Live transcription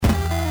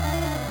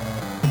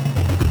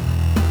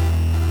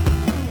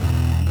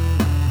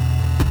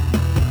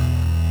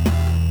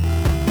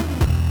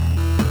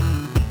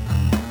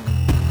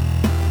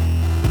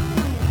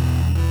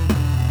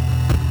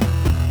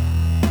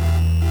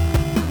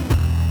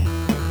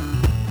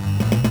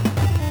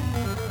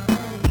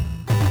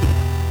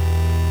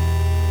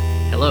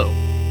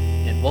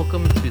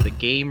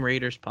Game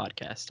Raiders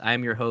podcast.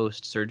 I'm your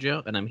host,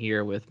 Sergio, and I'm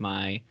here with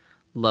my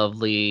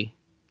lovely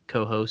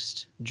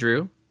co-host,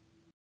 Drew.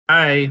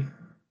 Hi.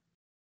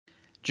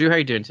 Drew, how are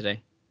you doing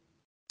today?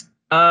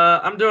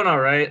 I'm doing all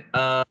right.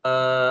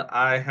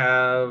 I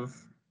have,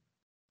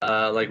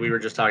 like we were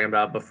just talking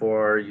about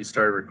before you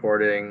started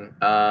recording.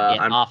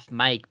 I'm Off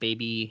mic,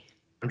 baby.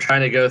 I'm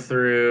trying to go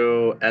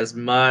through as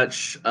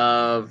much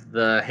of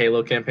the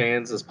Halo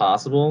campaigns as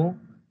possible.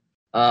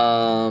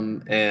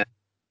 And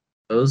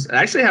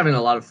actually having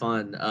a lot of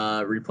fun.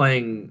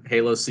 Replaying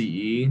Halo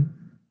CE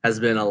has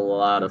been a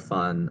lot of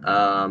fun.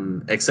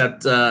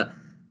 Except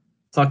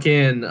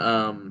fucking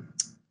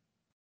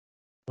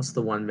what's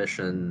the one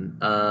mission?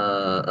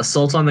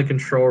 Assault on the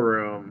control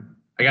room.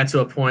 I got to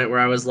a point where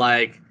I was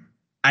like,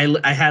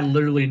 I had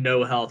literally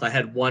no health. I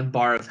had 1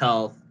 bar of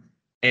health,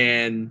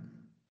 and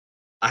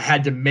I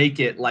had to make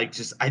it I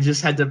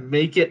just had to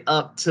make it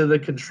up to the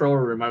control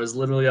room. I was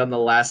literally on the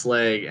last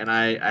leg, and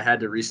I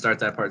had to restart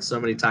that part so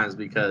many times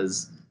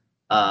because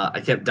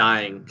I kept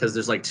dying because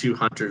there's like 2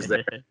 hunters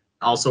there,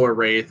 also a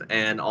wraith,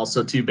 and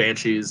also 2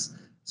 banshees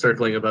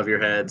circling above your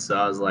head. So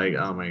I was like,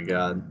 oh my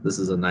god, this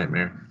is a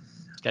nightmare.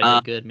 It's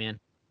gotta get good, man.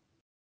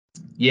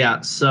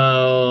 Yeah.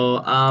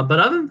 So, but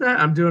other than that,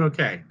 I'm doing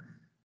okay.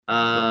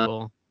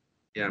 Cool.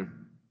 Yeah.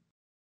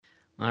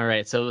 All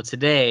right. So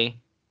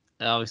today,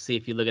 obviously,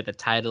 if you look at the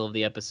title of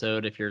the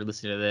episode, if you're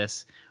listening to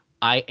this,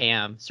 I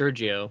am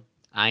Sergio.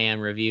 I am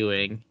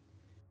reviewing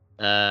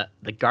the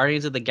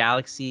Guardians of the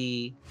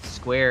Galaxy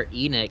Square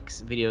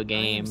Enix video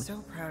game. I am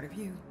so proud of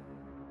you.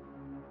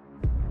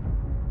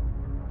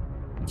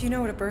 Do you know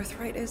what a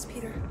birthright is,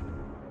 Peter?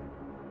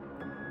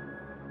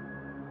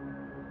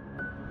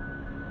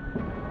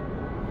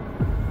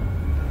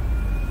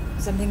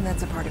 Something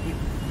that's a part of you.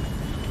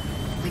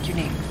 Like your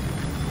name.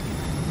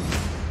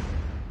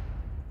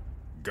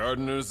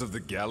 Gardeners of the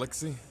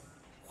Galaxy?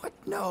 What?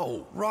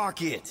 No,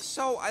 Rocket.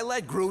 So I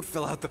let Groot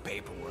fill out the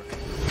paperwork.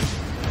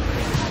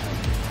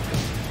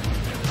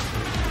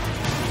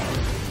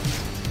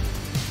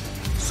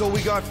 So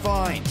we got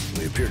fined.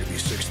 We appear to be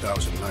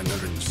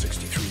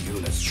 6,963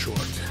 units short.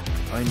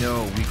 I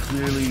know, we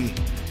clearly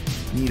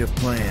need a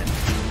plan.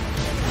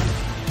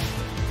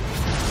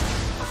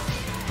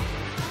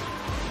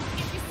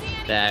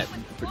 That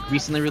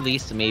recently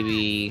released,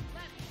 maybe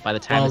by the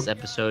time this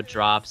episode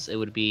drops, it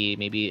would be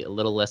maybe a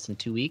little less than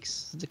 2 weeks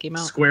since it came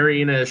out. Square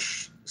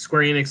Enix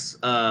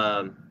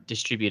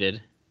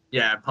distributed.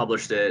 Yeah,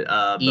 published it.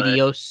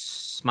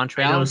 Eidos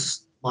Montreal.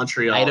 Eidos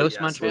Montreal. Eidos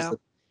Montreal.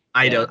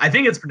 Eidos. Yeah. I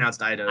think it's pronounced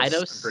Eidos.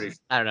 Eidos. I'm pretty...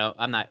 I don't know.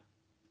 I'm not.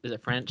 Is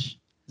it French?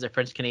 Is it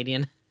French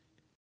Canadian?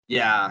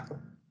 Yeah.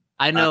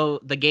 I know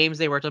the games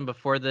they worked on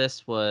before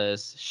this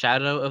was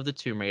Shadow of the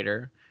Tomb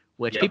Raider,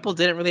 which people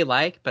didn't really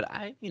like, but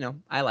I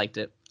liked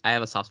it. I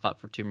have a soft spot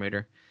for Tomb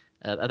Raider.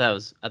 I thought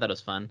it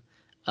was fun.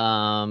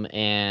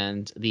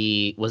 And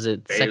was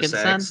it Second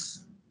Son?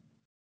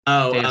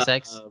 Oh, Deus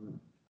Ex.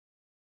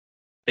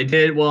 They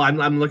did well.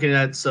 I'm looking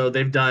at, so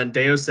they've done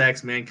Deus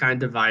Ex, Mankind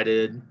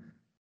Divided.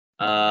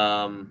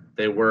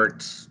 They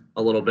worked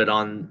a little bit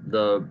on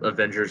the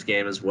Avengers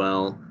game as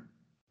well,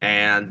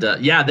 and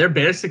they're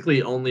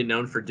basically only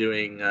known for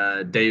doing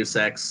Deus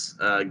Ex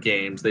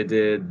games. They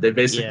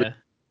basically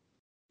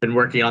been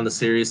working on the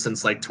series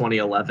since like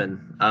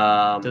 2011.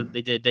 So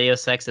they did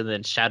Deus Ex and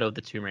then Shadow of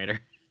the Tomb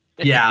Raider.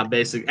 Yeah,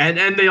 basically,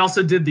 and they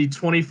also did the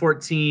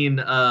 2014,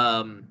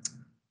 I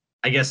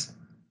guess,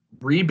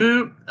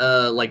 reboot,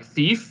 like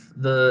Thief.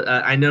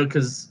 I know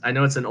because I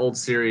know it's an old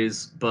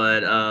series,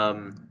 but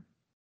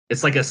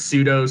it's like a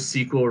pseudo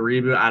sequel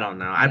reboot. I don't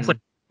know. I played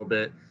a little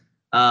bit.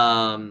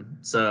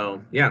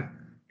 So yeah,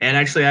 and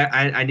actually,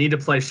 I need to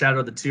play Shadow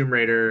of the Tomb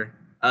Raider.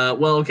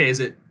 Well, okay, is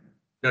it?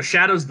 No,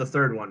 Shadow's the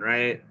third one,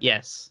 right?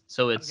 Yes.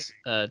 So it's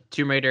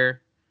Tomb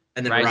Raider,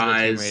 and then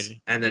Rise,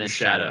 and then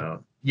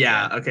Shadow.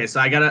 Yeah. Okay. So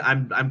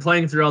I'm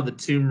playing through all the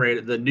Tomb Raider,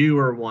 the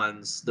newer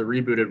ones, the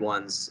rebooted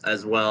ones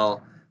as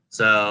well.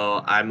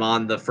 So I'm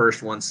on the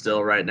first one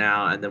still right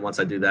now, and then once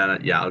I do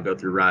that, I'll go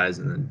through Rise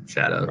and then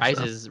Shadow.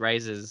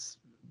 Rise is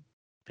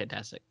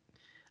fantastic.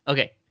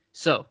 Okay,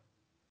 so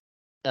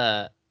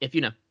if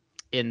you know,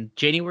 in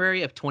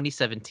January of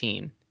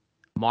 2017,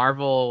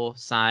 Marvel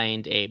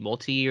signed a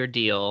multi-year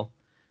deal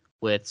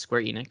with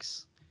Square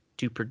Enix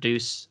to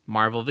produce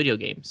Marvel video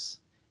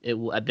games. I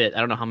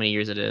don't know how many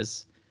years it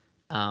is,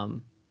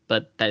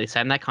 but they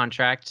signed that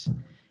contract,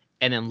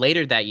 and then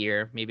later that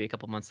year, maybe a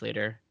couple months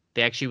later,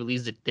 they actually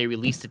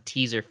released a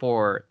teaser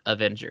for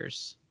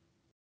Avengers.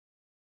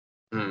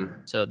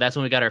 So that's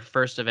when we got our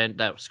first event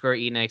that Square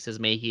Enix is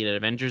making an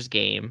Avengers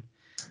game.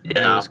 Yeah.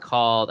 And I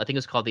think it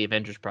was called the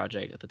Avengers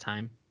Project at the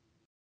time.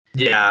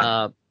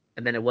 Yeah.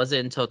 And then it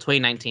wasn't until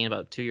 2019,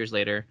 about 2 years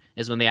later,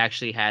 is when they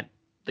actually had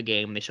the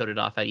game. They showed it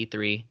off at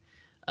E3.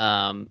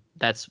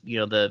 That's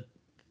the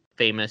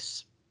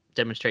famous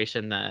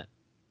demonstration that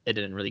it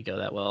didn't really go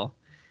that well.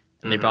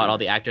 and they brought all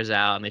the actors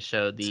out, and they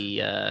showed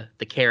the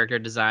character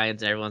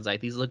designs, and everyone's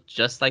like, these look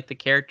just like the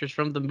characters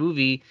from the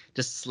movie,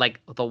 just like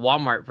the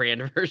Walmart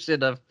brand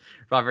version of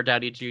Robert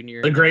Downey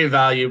Jr. The Great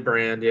Value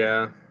brand,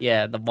 yeah.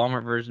 Yeah, the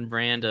Walmart version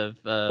brand of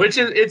which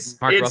is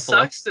Mark it Ruffalo.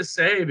 sucks to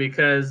say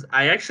because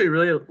I actually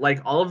really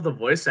like all of the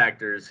voice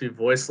actors who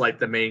voice like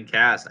the main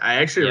cast. I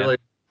actually really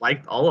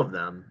liked all of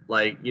them.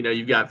 Like, you know,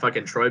 you've got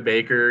fucking Troy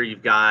Baker,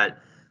 you've got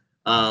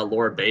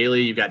Laura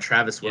Bailey, you've got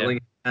Travis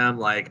Willingham.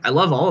 Like, I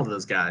love all of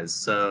those guys.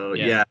 So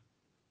yeah.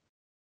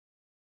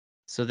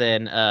 So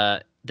then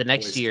the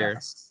next Voice year,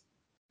 cast.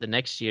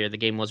 the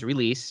game was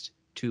released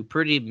to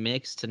pretty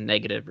mixed to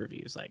negative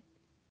reviews, like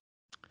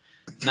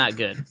not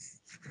good.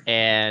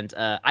 And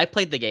I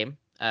played the game.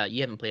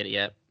 You haven't played it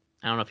yet.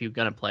 I don't know if you're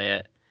gonna play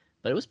it,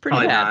 but it was pretty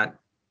Probably bad.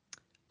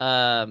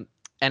 not.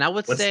 And I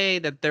would say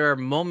that there are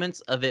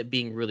moments of it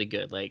being really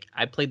good. Like,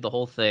 I played the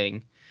whole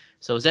thing,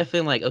 so it was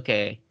definitely like,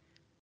 okay,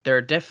 there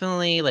are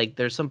definitely like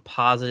there's some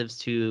positives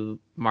to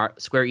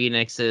Square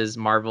Enix's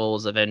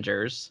Marvel's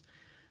Avengers,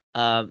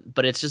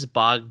 but it's just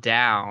bogged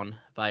down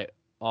by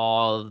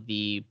all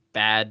the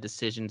bad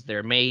decisions that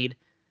are made.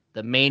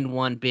 The main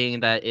one being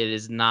that it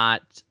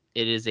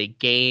is a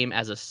game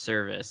as a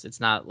service. It's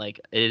not like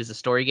it is a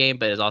story game,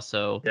 but it's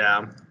also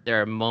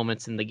there are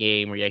moments in the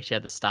game where you actually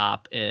have to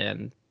stop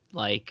and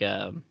like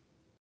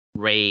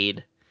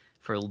raid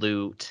for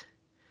loot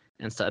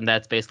and stuff, and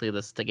that's basically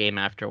the game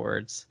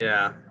afterwards.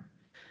 Yeah.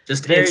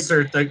 Just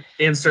insert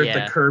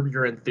the Curb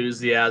Your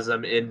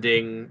Enthusiasm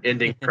ending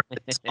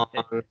credit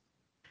song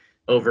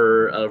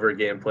over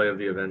gameplay of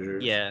the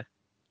Avengers. Yeah.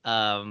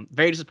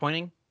 Very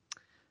disappointing.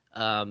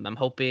 I'm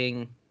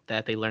hoping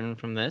that they learn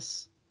from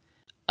this.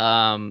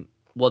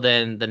 Well,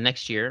 then the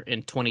next year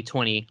in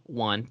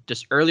 2021,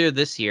 just earlier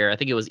this year, I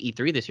think it was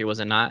E3 this year, was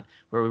it not?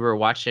 Where we were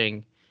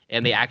watching,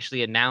 and they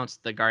actually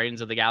announced the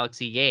Guardians of the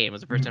Galaxy game. It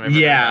was the first time I ever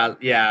heard about it.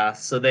 Yeah.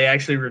 So they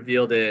actually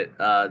revealed it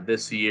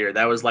this year.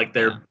 That was like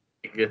their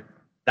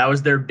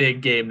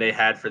big game they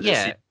had for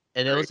this year.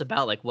 And it was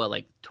about like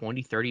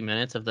 20, 30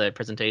 minutes of the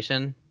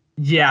presentation.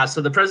 Yeah,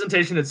 so the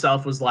presentation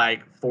itself was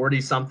like 40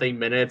 something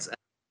minutes. And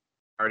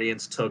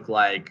Guardians took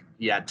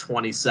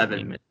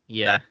 27 minutes.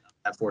 Yeah.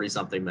 At 40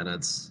 something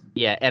minutes.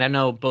 Yeah, and I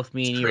know both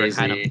me and you were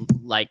kind of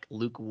like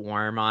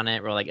lukewarm on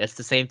it. We're like, it's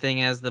the same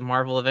thing as the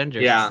Marvel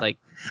Avengers. Yeah. It's like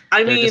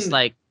they're just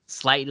like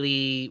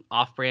slightly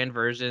off-brand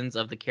versions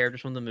of the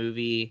characters from the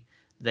movie.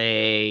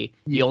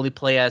 You only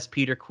play as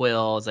Peter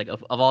Quill. It's like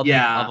of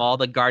all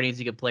the Guardians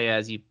you could play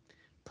as, you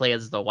play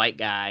as the white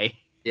guy.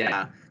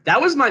 Yeah. That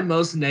was my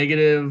most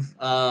negative,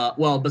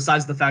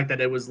 besides the fact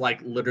that it was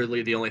like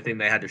literally the only thing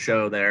they had to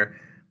show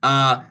there.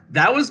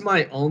 That was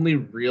my only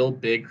real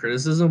big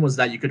criticism, was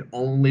that you could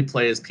only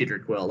play as Peter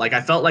Quill. Like,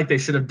 I felt like they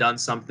should have done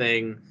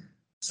something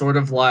sort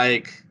of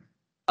like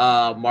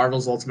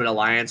Marvel's Ultimate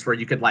Alliance, where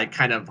you could like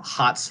kind of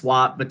hot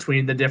swap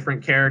between the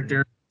different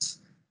characters.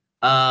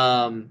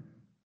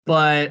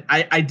 But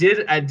I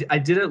did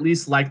at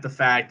least like the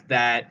fact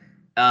that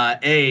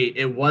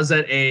it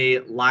wasn't a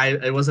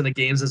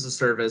games as a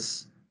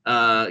service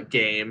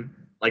game.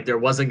 Like, there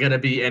wasn't going to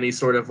be any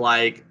sort of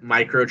like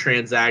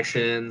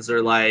microtransactions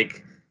or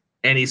like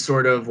any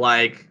sort of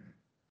like,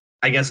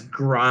 I guess,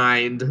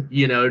 grind,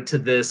 to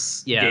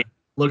this game.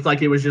 Looked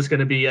like it was just going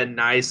to be a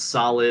nice,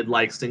 solid,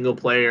 like, single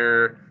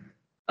player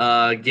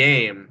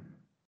game.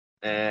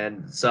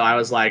 And so I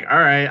was like, all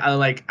right,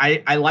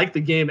 I like the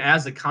game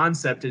as a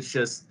concept. It's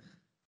just,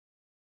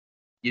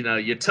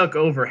 you took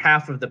over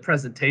half of the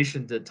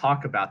presentation to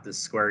talk about this,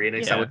 Square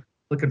Enix. Yeah. I was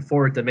looking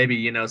forward to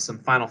maybe, some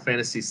Final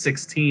Fantasy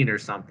 16 or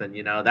something,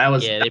 that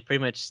was... Yeah,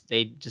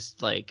 they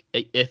just like,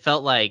 it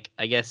felt like,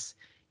 I guess,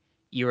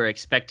 you were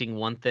expecting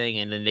one thing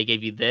and then they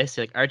gave you this.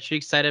 You're like, aren't you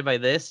excited by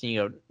this? And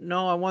you go,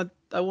 no, I want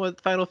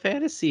Final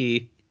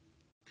Fantasy.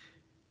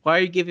 Why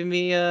are you giving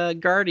me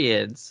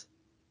Guardians?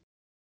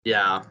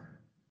 Yeah.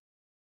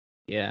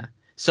 Yeah.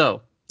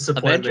 So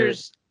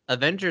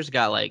Avengers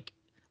got like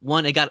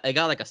it got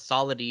like a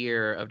solid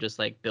year of just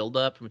like build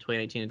up from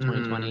 2018 to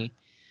 2020.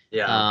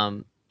 Yeah.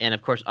 And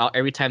of course,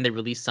 every time they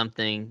released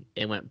something,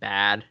 it went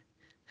bad.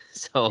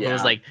 So it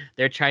was like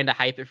they're trying to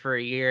hype it for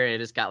a year, and it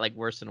just got like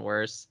worse and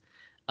worse.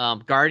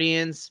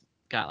 Guardians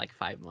got like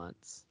 5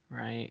 months,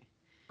 right?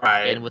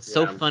 Right. And what's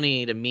so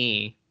funny to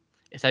me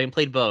is, having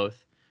played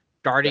both,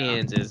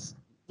 Guardians is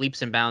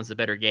leaps and bounds the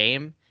better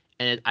game,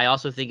 and I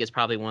also think it's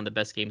probably one of the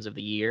best games of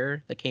the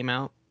year that came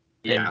out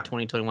in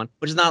 2021.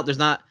 Which is not, there's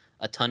not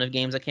a ton of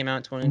games that came out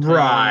in 2021.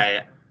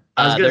 Right.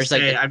 I was gonna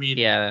say,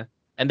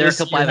 and there are a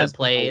couple I haven't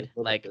played.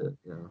 Like,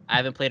 I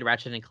haven't played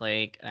Ratchet and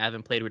Clank. I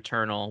haven't played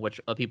Returnal,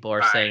 which people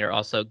are saying are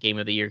also game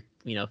of the year,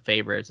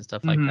 favorites and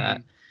stuff like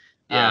that.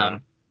 Yeah.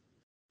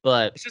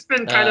 But it's just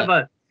been kind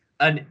of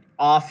an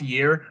off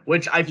year,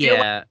 which I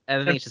feel I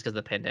think it's just because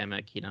of the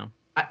pandemic,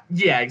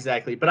 yeah,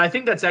 exactly. But I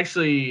think that's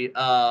actually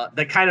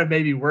that kind of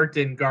maybe worked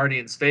in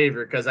Guardians'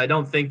 favor, because I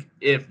don't think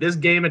if this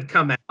game had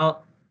come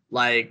out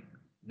like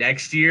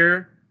next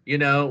year, when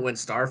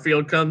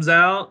Starfield comes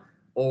out,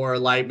 or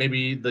like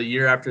maybe the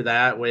year after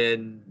that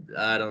when,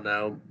 I don't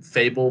know,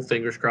 Fable,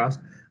 fingers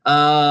crossed,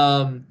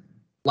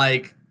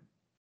 like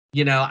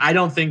I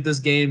don't think this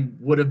game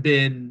would have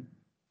been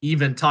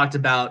even talked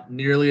about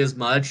nearly as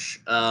much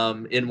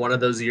in one of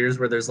those years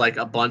where there's like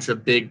a bunch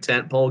of big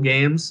tentpole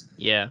games.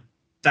 Yeah,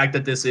 The fact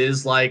that this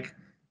is like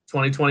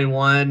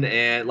 2021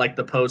 and like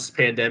the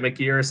post-pandemic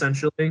year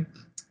essentially.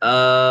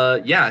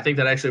 Yeah, I think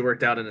that actually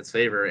worked out in its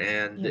favor,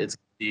 and Yeah.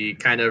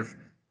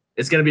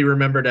 it's going to be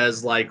remembered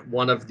as like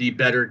one of the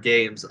better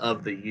games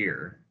of the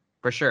year.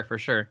 for sure, for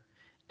sure.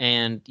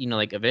 And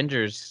like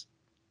Avengers,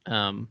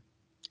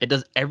 it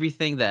does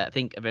everything that I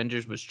think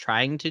Avengers was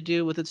trying to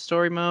do with its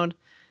story mode,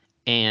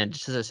 and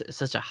just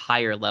such a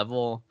higher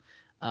level.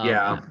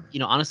 Yeah.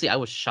 And, honestly, I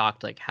was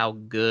shocked like how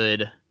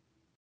good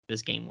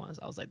this game was.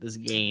 I was like, this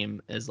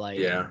game is like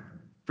Yeah.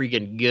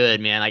 freaking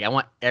good, man. Like I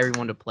want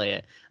everyone to play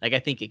it. Like I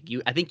think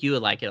you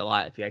would like it a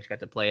lot if you actually got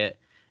to play it.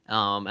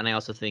 And I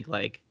also think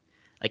like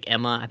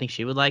Emma, I think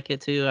she would like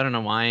it too. I don't know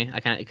why.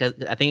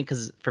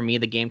 Because for me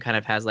the game kind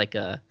of has like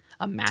a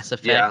Mass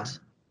Effect Yeah.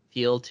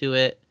 feel to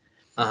it.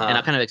 And I'll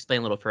Uh-huh. kind of explain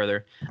a little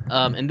further.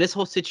 And this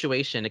whole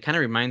situation, it kind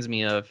of reminds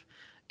me of.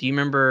 Do you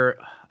remember?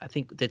 I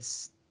think did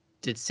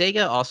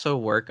Sega also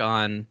work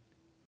on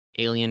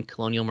Alien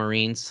Colonial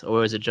Marines,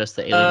 or was it just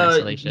the Alien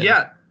Isolation?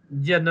 Yeah.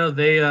 Yeah, no,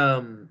 they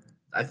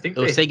I think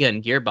It was Sega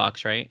and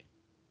Gearbox, right?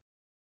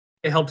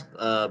 they helped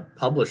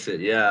publish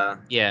it, yeah.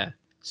 Yeah.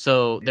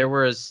 So there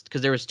was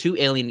because there was two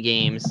Alien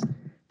games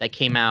that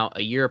came out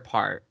a year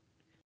apart,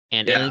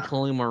 and Alien Yeah.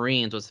 Colonial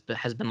Marines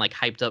has been like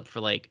hyped up for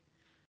like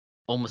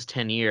almost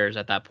 10 years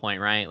at that point,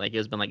 right? Like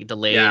it's been like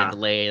delayed and Yeah.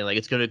 delayed. And, like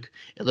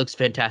it looks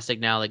fantastic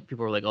now. Like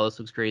people were like, oh, this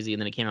looks crazy,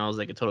 and then it came out, it was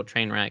like a total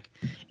train wreck.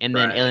 And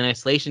then Right. Alien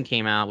Isolation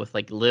came out with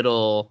like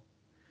little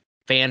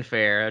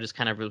fanfare. It just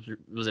kind of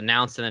was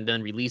announced and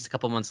then released a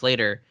couple months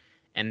later,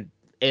 and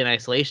Alien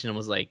Isolation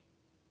was like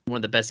one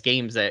of the best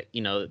games that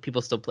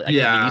people still play. Like, I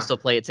mean, you Yeah. still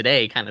play it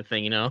today, kind of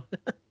thing.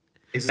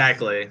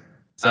 Exactly.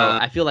 So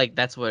I feel like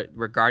that's where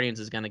Guardians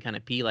is gonna kind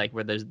of be like,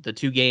 where there's the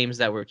two games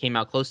that came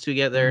out close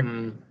together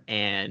Mhm.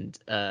 and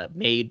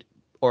made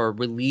or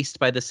released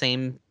by the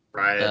same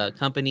Right.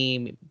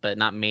 company, but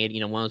not made.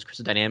 One was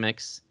Crystal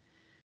Dynamics,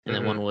 and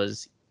then Mhm. one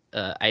was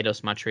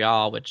Eidos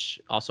Montreal, which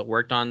also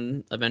worked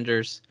on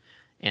Avengers,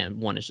 and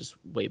one is just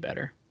way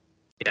better.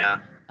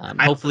 Yeah. I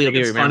also Hopefully, it'll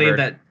think be it's funny remembered.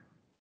 that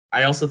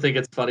I also think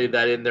it's funny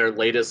that in their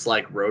latest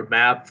like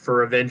roadmap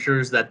for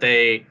Avengers that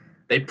they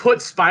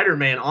put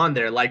Spider-Man on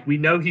there. Like we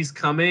know he's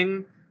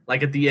coming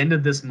like at the end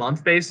of this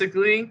month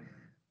basically,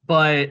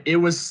 but it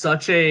was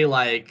such a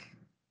like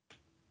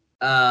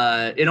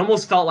it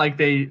almost felt like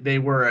they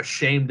were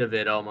ashamed of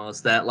it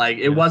almost that like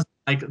it Yeah. wasn't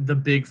like the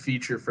big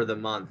feature for the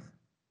month.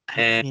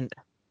 I And mean,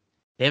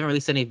 they haven't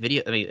released any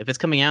video. I mean, if it's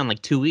coming out in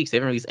like 2 weeks, they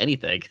haven't released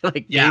anything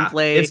like yeah,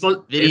 gameplay, it's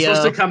supposed to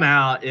video. come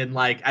out in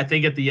like I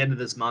think at the end of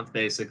this month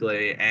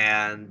basically,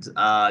 and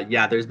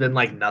yeah, there's been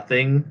like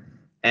nothing,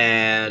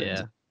 and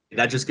Yeah,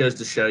 that just goes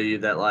to show you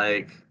that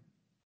like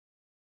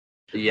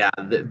yeah,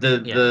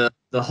 yeah,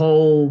 the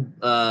whole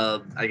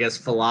I guess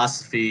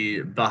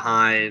philosophy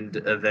behind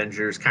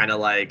Avengers kind of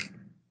like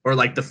or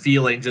like the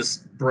feeling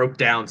just broke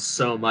down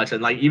so much,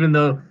 and like even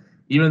though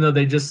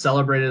they just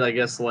celebrated I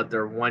guess what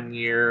their 1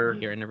 year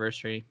year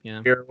anniversary.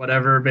 Yeah, or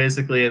whatever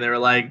basically, and they were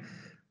like,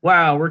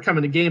 wow, we're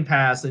coming to Game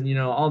Pass and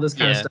all this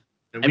kind of yeah. stuff,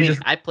 and I we mean,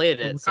 just I played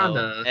it, so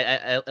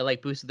Wakanda. I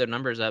like boosted their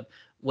numbers up.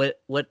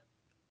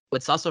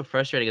 What's also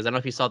frustrating is I don't know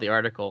if you saw the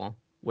article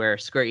where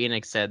Square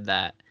Enix said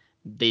that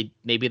they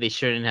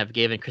shouldn't have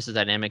given Crystal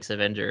Dynamics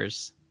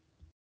Avengers,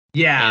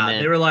 and Yeah,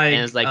 then they were and like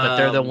it's like, but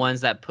they're the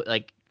ones that put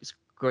like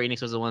Square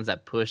Enix was the ones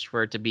that pushed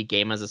for it to be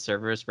game as a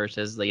service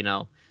versus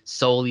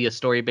solely a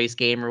story based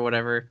game or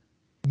whatever.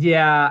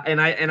 yeah,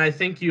 and I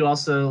think you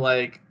also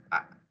like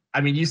I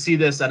mean you see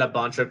this at a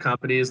bunch of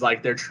companies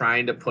like they're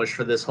trying to push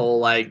for this whole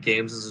like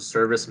games as a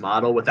service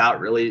model without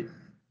really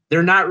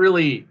they're not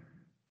really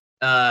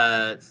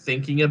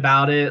thinking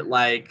about it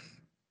like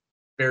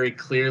very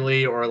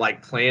clearly or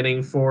like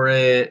planning for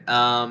it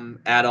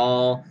at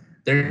all.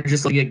 They're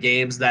just looking at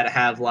games that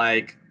have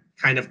like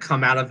kind of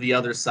come out of the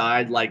other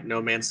side like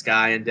No Man's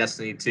Sky and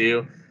Destiny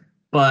 2,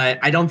 but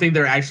I don't think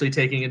they're actually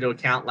taking into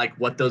account like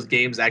what those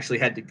games actually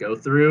had to go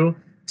through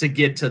to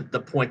get to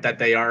the point that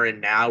they are in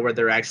now, where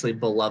they're actually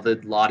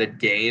beloved, lauded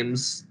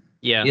games,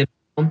 Yeah, you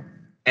know,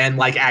 and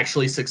like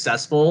actually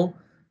successful.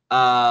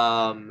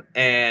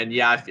 And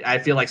yeah, I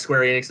feel like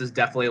Square Enix is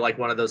definitely like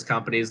one of those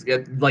companies.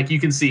 Like you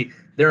can see,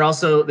 they've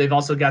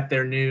also got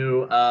their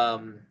new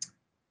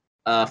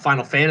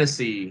Final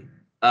Fantasy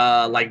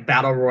like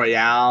battle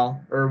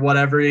royale or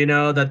whatever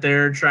that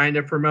they're trying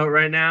to promote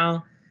right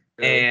now,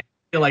 really. and I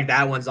feel like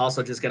that one's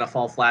also just gonna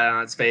fall flat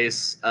on its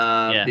face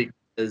Yeah,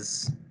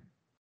 because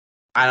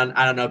I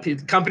don't know,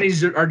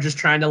 companies are just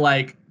trying to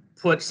like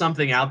put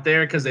something out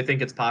there because they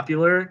think it's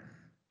popular,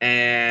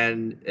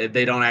 and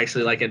they don't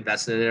actually like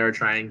invest in it or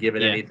try and give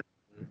it yeah, anything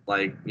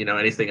like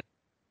anything,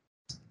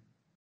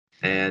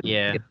 and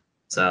yeah.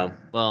 so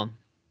Well,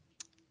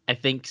 I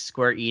think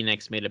Square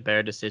Enix made a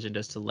better decision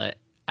just to let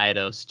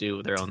Eidos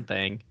do their own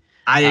thing.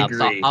 I So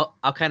agree.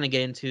 I'll kind of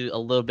get into a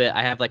little bit.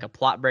 I have like a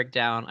plot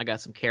breakdown. I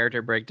got some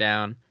character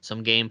breakdown,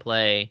 some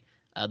gameplay,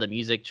 the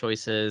music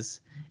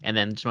choices, and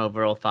then some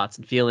overall thoughts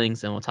and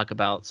feelings, and we'll talk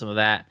about some of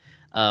that.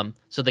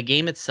 So the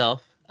game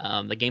itself,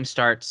 the game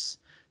starts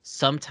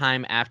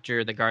sometime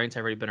after the Guardians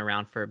have already been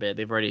around for a bit.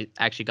 They've already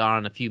actually gone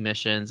on a few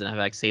missions and have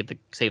like saved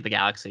the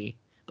galaxy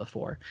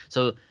before.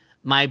 So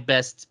my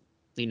best,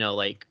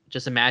 like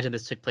just imagine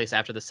this took place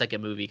after the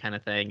second movie kind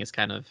of thing is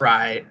kind of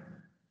Right.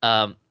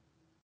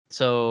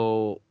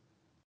 So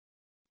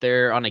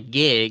they're on a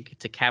gig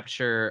to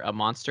capture a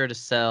monster to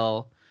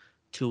sell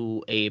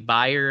to a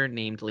buyer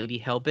named Lady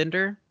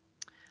Hellbender.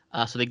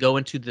 So they go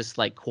into this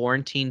like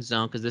quarantine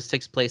zone because this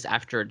takes place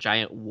after a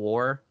giant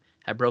war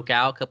had broke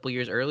out a couple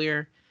years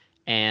earlier,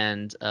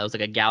 and it was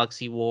like a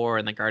galaxy war,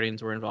 and the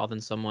Guardians were involved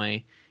in some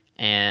way.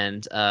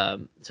 And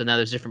so now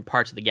there's different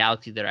parts of the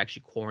galaxy that are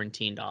actually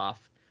quarantined off,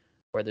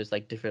 where there's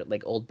like different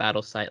like old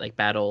battle site, like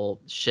battle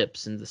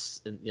ships and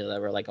this, that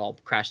were like all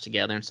crashed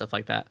together and stuff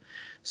like that.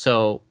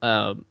 So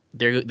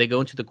they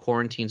go into the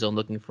quarantine zone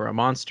looking for a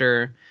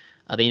monster.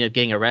 They end up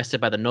getting arrested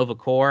by the Nova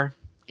Corps,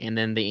 and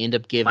then they end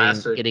up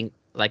getting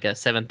like a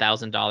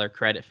 $7,000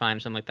 credit fine or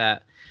something like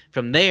that.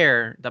 From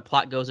there, the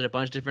plot goes in a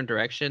bunch of different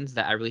directions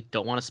that I really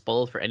don't want to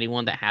spoil for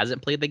anyone that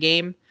hasn't played the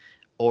game,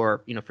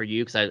 or for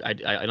you, because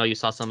I know you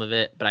saw some of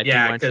it, but I do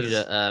want you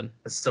to.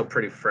 It's still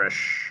pretty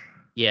fresh.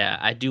 Yeah,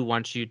 I do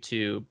want you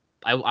to.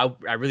 I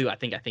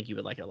think you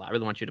would like it a lot. I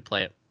really want you to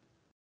play it.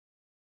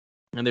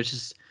 And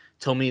there's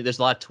a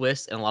lot of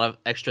twists and a lot of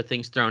extra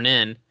things thrown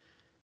in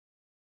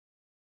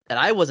that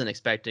I wasn't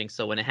expecting.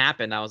 So when it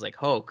happened, I was like,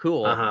 "Oh,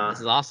 cool! This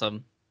is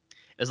awesome."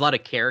 There's a lot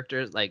of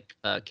characters, like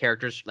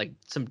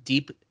some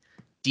deep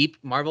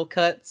Marvel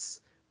cuts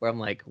where I'm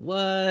like,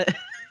 "What?"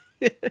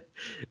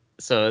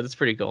 So it's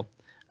pretty cool.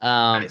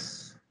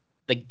 Nice.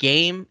 The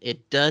game,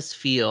 it does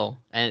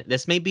feel, and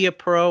this may be a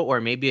pro or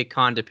maybe a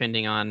con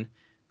depending on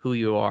who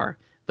you are,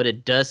 but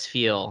it does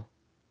feel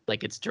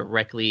like it's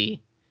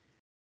directly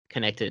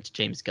connected to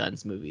James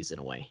Gunn's movies in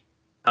a way.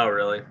 Oh,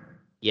 really?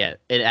 Yeah,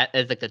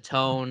 it's like the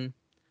tone,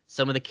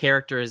 some of the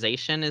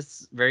characterization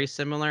is very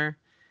similar.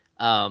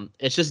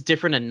 It's just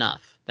different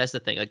enough. That's the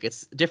thing. Like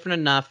it's different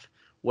enough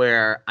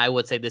where I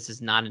would say this is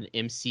not an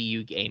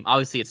MCU game.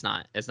 Obviously, it's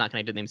not. It's not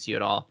connected to the MCU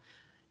at all.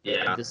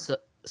 Yeah.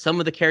 Some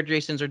of the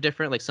characterizations are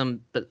different.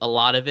 But a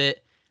lot of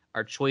it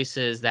are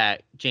choices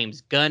that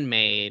James Gunn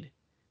made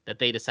that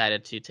they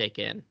decided to take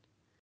in.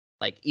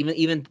 Like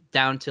even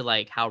down to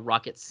like how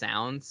Rocket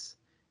sounds,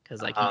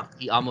 because like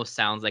he almost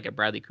sounds like a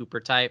Bradley Cooper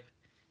type.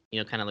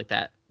 Kind of like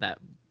that. I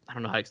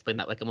don't know how to explain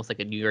that. Like almost like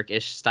a New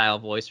York-ish style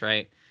voice,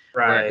 right?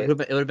 Right. It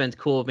would have been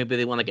cool if maybe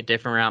they went like a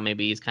different route.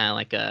 Maybe he's kind of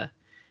like a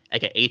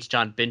H.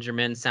 John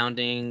Benjamin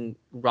sounding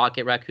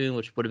Rocket Raccoon,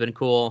 which would have been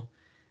cool.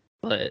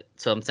 But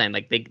so I'm saying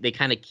like they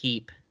kind of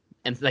keep,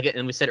 and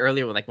we said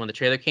earlier when the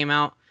trailer came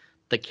out,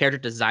 the character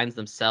designs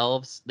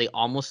themselves, they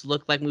almost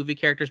look like movie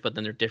characters, but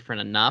then they're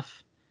different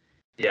enough.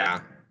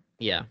 Yeah.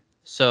 Yeah.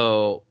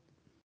 So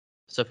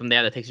from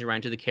there, that takes you right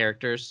into the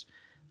characters.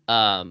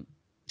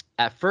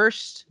 At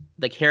first,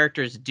 the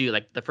characters do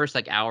like the first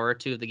hour or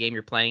two of the game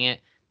you're playing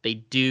it, they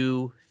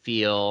do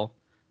feel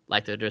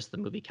like they're just the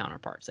movie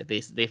counterparts. Like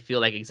they feel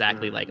like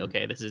exactly like,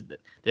 okay, this is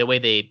the way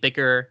they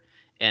bicker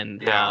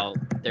and how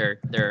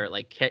their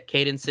like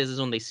cadences is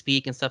when they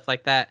speak and stuff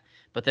like that.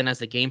 But then as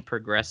the game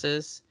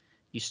progresses,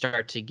 you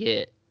start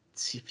to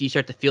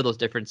feel those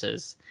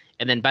differences.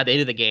 And then by the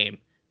end of the game,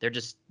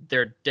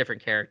 they're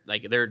different characters.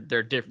 Like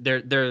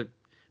they're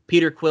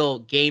Peter Quill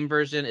game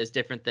version is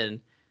different than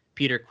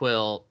Peter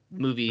Quill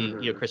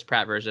movie, Chris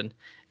Pratt version.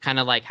 Kind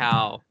of like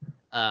how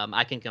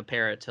I can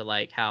compare it to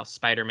like how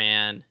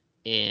Spider-Man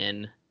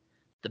in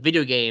the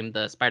video game,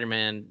 the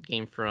Spider-Man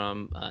game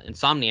from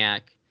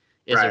Insomniac,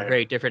 is a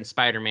very different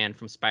Spider-Man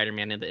from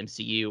Spider-Man in the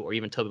MCU, or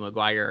even Tobey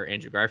Maguire or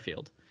Andrew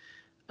Garfield.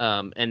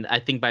 And I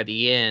think by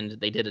the end,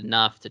 they did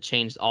enough to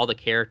change all the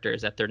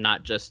characters that they're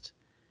not just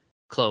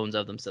clones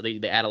of them. So they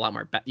add a lot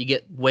more. You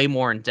get way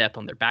more in depth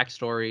on their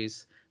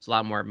backstories. There's a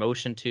lot more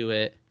emotion to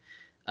it.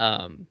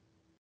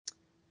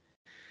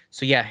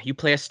 So yeah, you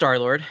play as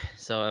Star-Lord.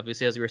 So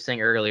obviously, as we were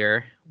saying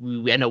earlier,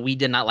 I know we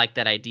did not like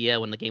that idea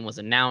when the game was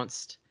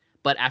announced.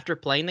 But after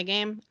playing the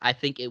game, I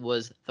think it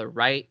was the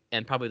right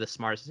and probably the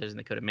smartest decision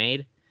they could have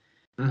made.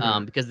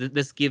 Because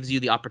this gives you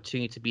the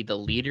opportunity to be the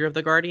leader of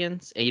the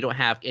Guardians, and you don't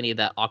have any of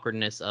that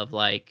awkwardness of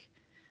like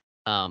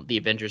the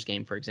Avengers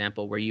game, for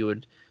example, where you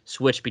would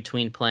switch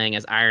between playing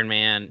as Iron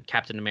Man,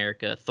 Captain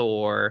America,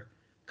 Thor,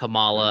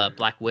 Kamala,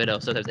 Black Widow.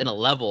 So there's in a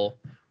level,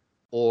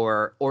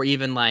 or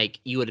even like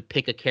you would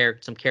pick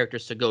some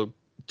characters to go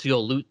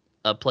loot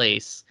a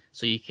place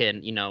so you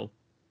can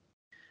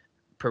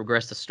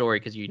progress the story,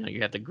 because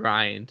you have to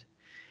grind.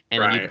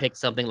 And then you pick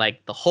something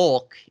like the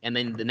Hulk, and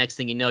then the next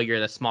thing you know, you're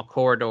in a small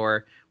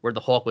corridor where the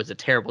Hulk was a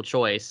terrible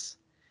choice.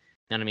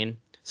 You know what I mean?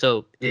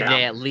 So they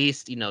at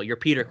least, you're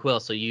Peter Quill,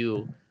 so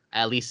you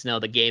at least know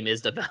the game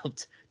is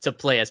developed to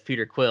play as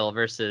Peter Quill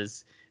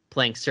versus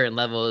playing certain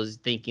levels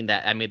thinking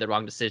that I made the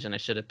wrong decision. I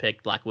should have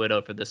picked Black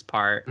Widow for this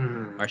part,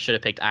 or I should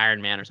have picked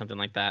Iron Man or something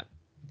like that.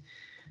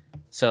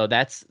 So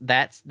that's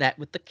that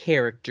with the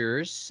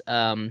characters.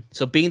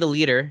 So being the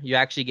leader, you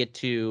actually get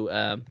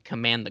to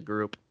command the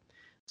group.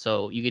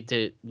 So you get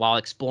to while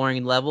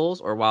exploring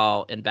levels or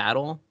while in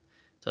battle.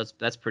 So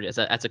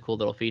that's a cool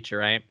little feature,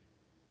 right?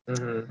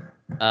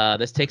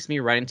 This takes me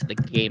right into the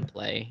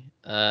gameplay.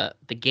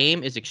 The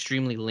game is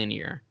extremely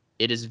linear.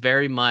 It is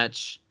very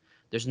much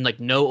there's like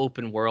no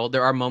open world.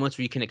 There are moments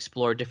where you can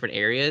explore different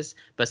areas,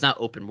 but it's not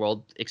open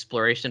world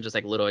exploration, just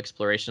like little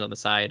exploration on the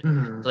side.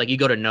 So like you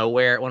go to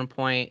nowhere at one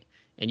point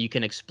and you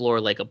can explore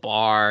like a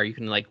bar, you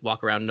can like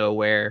walk around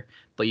nowhere,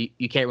 but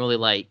you can't really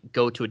like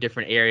go to a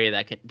different area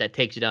that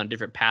takes you down a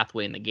different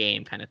pathway in the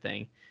game kind of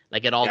thing.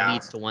 Like it all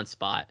leads to one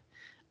spot.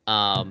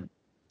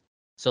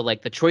 So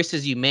like the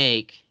choices you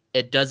make,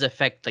 it does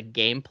affect the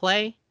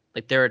gameplay.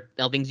 Like there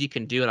are things you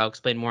can do, and I'll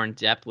explain more in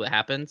depth what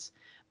happens,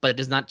 but it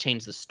does not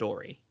change the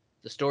story.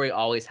 The story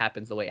always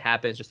happens the way it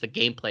happens, just the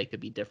gameplay could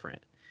be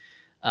different.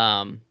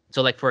 So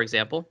like for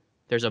example,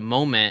 there's a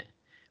moment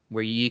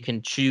where you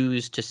can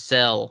choose to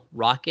sell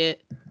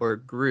Rocket or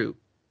Groot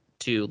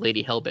to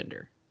Lady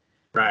Hellbender.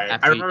 Right.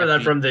 I remember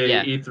that from the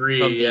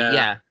E3.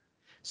 Yeah.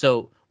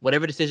 So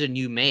whatever decision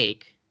you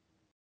make,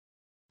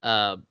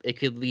 it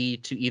could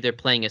lead to either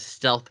playing a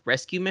stealth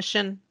rescue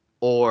mission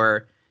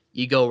or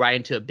you go right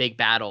into a big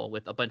battle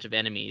with a bunch of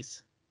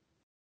enemies.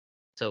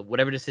 So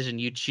whatever decision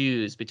you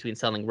choose between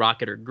selling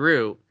Rocket or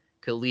Groot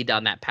could lead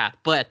down that path.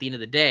 But at the end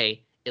of the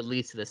day, it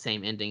leads to the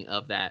same ending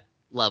of that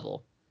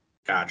level.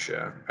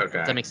 Gotcha. Okay.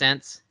 Does that make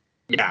sense?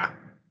 Yeah.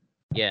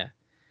 Yeah.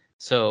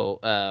 So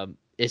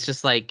it's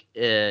just like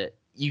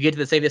you get to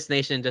the same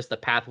destination, just the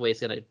pathway is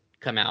gonna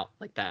come out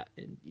like that,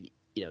 and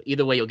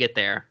either way you'll get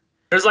there.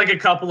 There's like a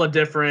couple of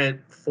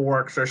different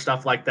forks or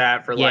stuff like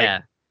that for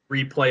like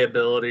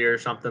replayability or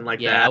something like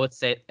that. Yeah,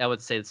 I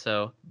would say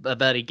so.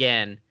 But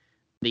again,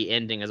 the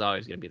ending is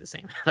always going to be the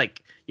same.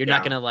 Like you're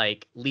not going to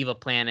like leave a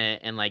planet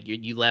and like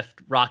you left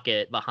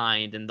Rocket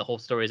behind and the whole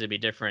story is going to be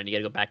different. You got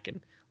to go back and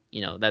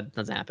that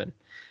doesn't happen.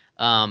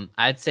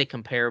 I'd say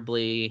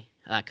comparatively,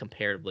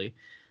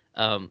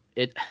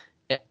 it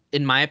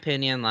in my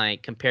opinion,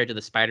 like compared to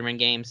the Spider-Man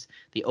games,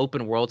 the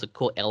open world's a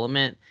cool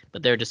element,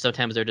 but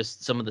sometimes they're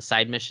just some of the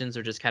side missions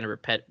are just kind of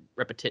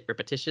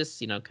repetitious,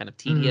 kind of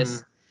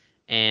tedious.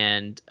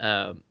 And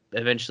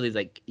eventually,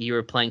 like you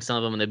were playing some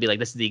of them, and they'd be like,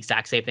 "This is the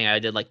exact same thing I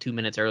did like 2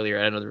 minutes earlier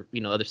at another,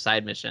 other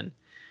side mission."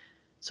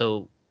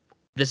 So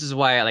this is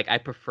why I like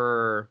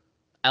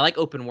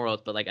open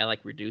worlds, but like I like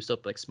reduced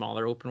up like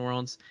smaller open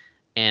worlds,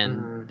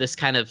 and this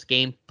kind of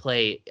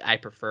gameplay I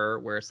prefer,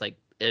 where it's like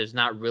there's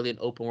not really an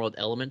open world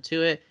element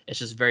to it. It's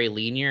just very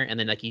linear, and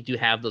then like you do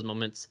have those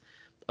moments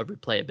of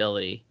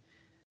replayability.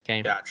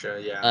 Okay. Gotcha.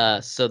 Yeah.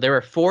 So there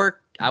are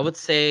four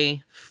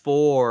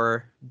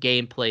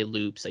gameplay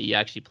loops that you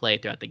actually play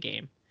throughout the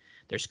game.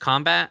 There's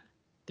combat,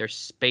 there's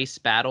space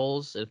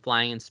battles and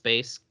flying in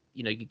space,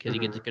 because you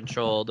get to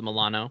control the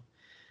Milano.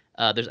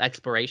 There's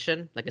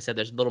exploration. Like I said,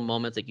 there's little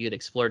moments like you could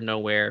explore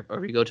nowhere,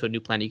 or if you go to a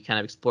new planet, you kind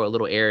of explore a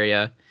little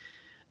area.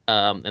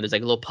 And there's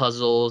like little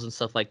puzzles and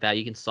stuff like that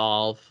you can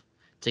solve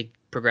to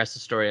progress the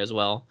story as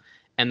well.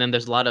 And then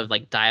there's a lot of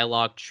like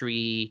dialogue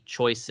tree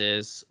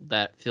choices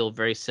that feel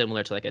very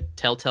similar to like a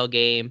Telltale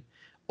game,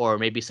 or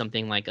maybe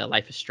something like a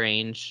Life is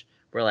Strange,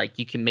 where like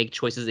you can make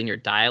choices in your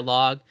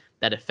dialogue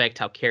that affect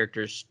how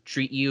characters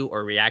treat you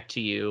or react to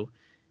you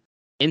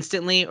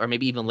instantly, or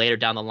maybe even later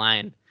down the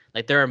line.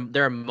 Like there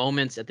are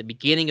moments at the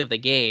beginning of the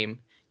game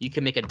you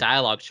can make a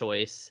dialogue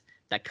choice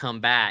that come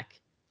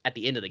back at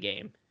the end of the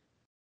game.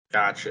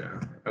 Gotcha.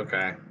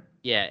 Okay.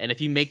 Yeah, and if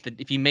you make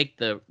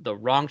the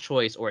wrong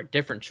choice or a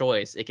different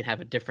choice, it can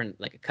have a different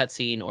like a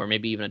cutscene or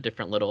maybe even a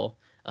different little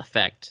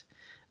effect.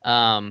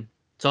 So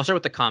I'll start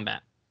with the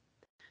combat,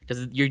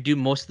 because you do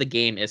most of the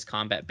game is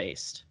combat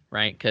based,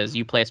 right? Because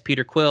you play as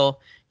Peter Quill,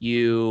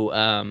 you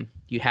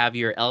have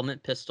your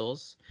element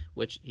pistols,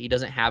 which he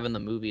doesn't have in the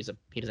movies.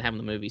 He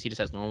just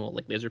has normal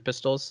like laser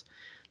pistols.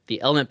 The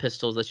element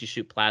pistols lets you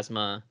shoot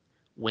plasma,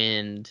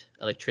 wind,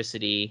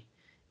 electricity,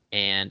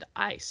 and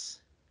ice.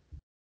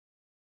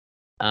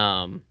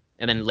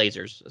 And then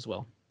lasers as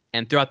well.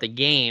 And throughout the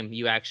game,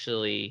 you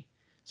actually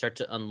start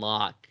to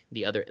unlock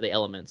the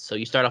elements. So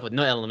you start off with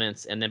no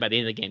elements, and then by the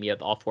end of the game, you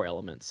have all 4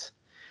 elements.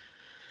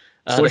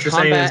 So what you're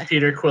saying is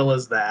Peter Quill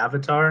is the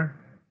Avatar?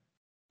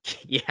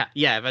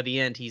 Yeah. By the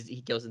end,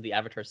 he goes into the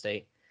Avatar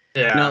state.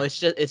 Yeah. No, it's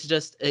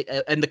just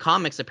and the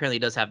comics apparently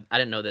does have. I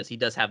didn't know this. He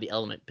does have the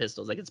element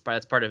pistols. Like that's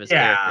part of his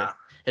character.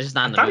 It's just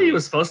not in the movies. He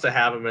was supposed to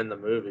have them in the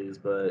movies,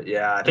 but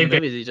yeah, I think in the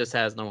movies he just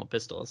has normal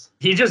pistols.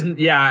 He just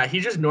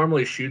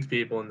normally shoots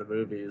people in the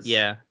movies.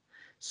 Yeah.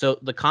 So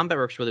the combat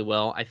works really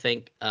well. I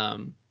think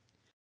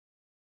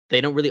they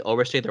don't really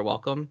overstay their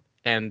welcome,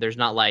 and there's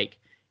not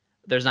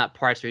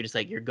parts where you're just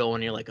like you're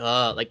going, you're like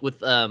like with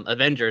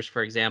Avengers,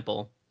 for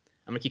example.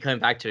 I'm gonna keep coming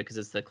back to it because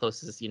it's the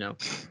closest,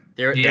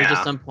 There's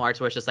just some parts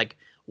where it's just like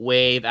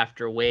wave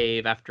after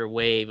wave after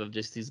wave of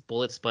just these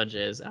bullet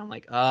sponges, and I'm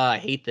like, I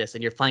hate this.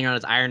 And you're flying around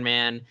as Iron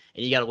Man,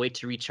 and you gotta wait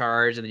to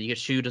recharge, and then you can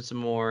shoot some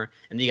more,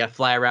 and then you gotta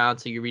fly around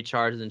so you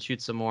recharge and then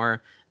shoot some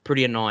more.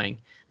 Pretty annoying.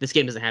 This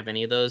game doesn't have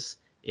any of those.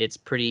 It's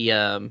pretty,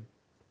 the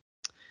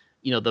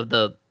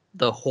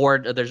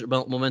horde. There's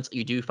moments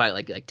you do fight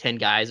like 10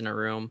 guys in a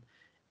room,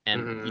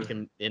 and you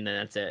can, and then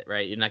that's it,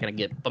 right? You're not gonna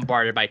get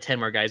bombarded by 10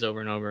 more guys over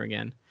and over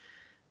again.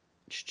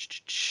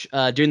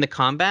 During the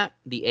combat,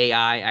 the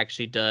AI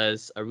actually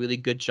does a really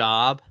good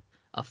job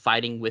of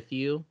fighting with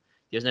you.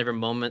 There was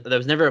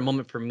never a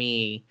moment for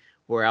me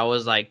where I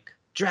was like,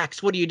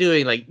 Drax, what are you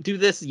doing? Like, do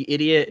this, you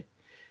idiot.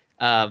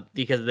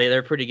 Because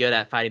they're pretty good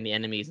at fighting the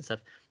enemies and stuff.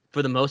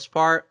 For the most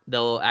part,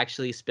 they'll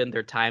actually spend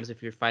their times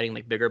if you're fighting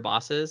like bigger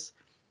bosses.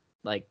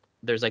 Like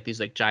there's like these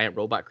like giant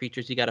robot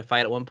creatures you got to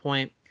fight at one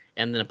point,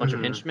 and then a bunch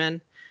of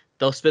henchmen.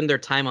 They'll spend their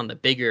time on the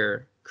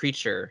bigger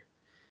creature,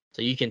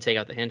 so you can take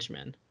out the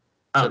henchmen.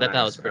 So that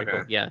was pretty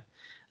cool. Yeah.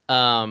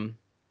 And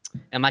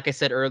like I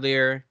said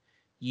earlier,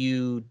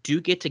 you do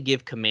get to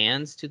give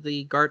commands to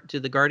the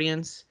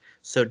guardians.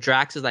 So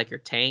Drax is like your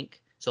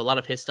tank. So a lot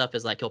of his stuff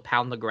is like he'll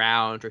pound the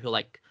ground or he'll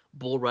like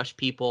bull rush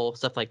people,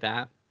 stuff like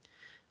that.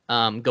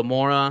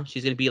 Gamora,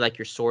 she's gonna be like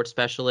your sword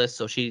specialist.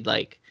 So she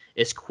like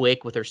is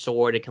quick with her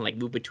sword and can like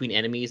move between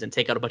enemies and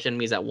take out a bunch of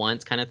enemies at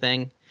once, kind of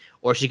thing.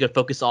 Or she could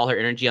focus all her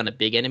energy on a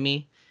big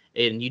enemy,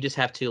 and you just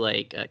have to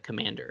like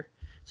command her.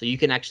 So you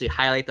can actually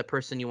highlight the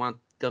person you want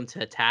them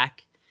to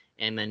attack,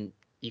 and then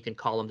you can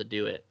call them to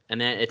do it. And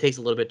then it takes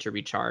a little bit to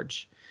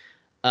recharge.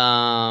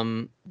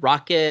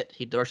 Rocket,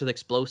 he works with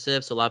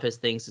explosives, so a lot of his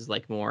things is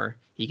like more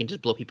he can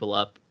just blow people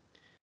up.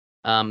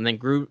 Then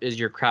Groot is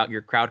your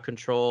crowd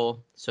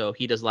control, so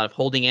he does a lot of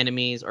holding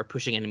enemies or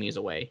pushing enemies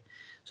away.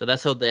 So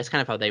that's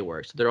kind of how they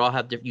work. So they all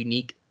have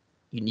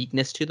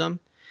uniqueness to them,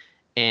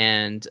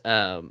 and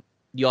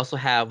you also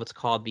have what's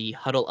called the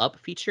Huddle Up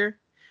feature,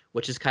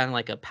 which is kind of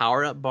like a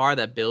power up bar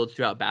that builds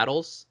throughout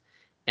battles.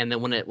 And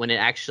then when it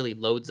actually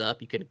loads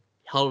up, you can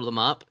huddle them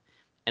up,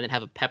 and then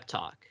have a pep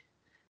talk.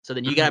 So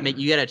then you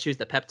gotta choose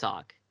the pep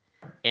talk,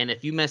 and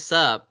if you mess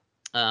up,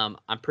 I'm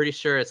pretty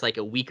sure it's like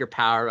a weaker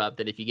power up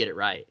than if you get it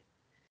right.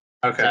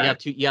 Okay.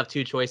 So you have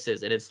two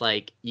choices, and it's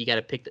like you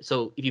gotta pick.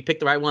 So if you pick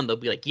the right one, they'll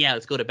be like, "Yeah,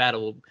 let's go to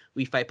battle.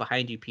 We fight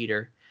behind you,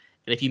 Peter."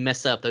 And if you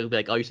mess up, they'll be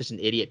like, "Oh, you're such an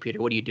idiot, Peter.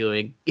 What are you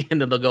doing?"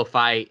 And then they'll go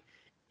fight,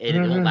 and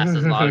it won't last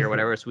as long or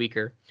whatever. It's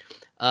weaker.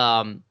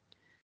 And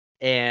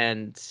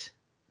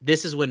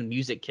this is when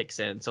music kicks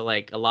in. So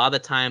like a lot of the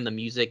time, the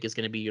music is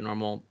gonna be your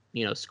normal,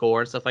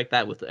 score and stuff like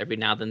that, with every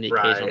now and then the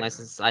occasional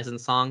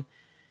licensed song.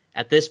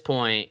 At this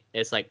point,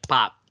 it's like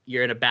pop.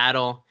 You're in a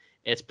battle.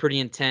 It's pretty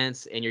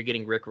intense, and you're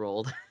getting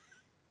rickrolled.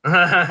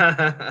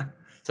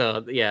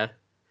 So yeah,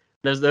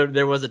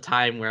 there was a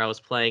time where I was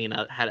playing and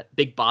I had a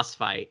big boss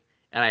fight,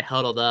 and I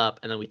huddled up,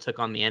 and then we took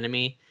on the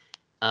enemy,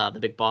 the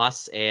big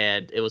boss,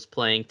 and it was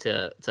playing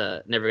to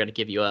Never Gonna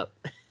Give You Up.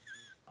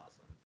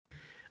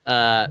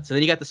 So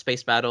then you got the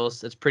space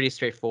battles. It's pretty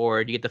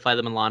straightforward. You get to fly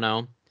the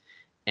Milano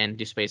and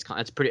do space.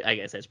 It's pretty. I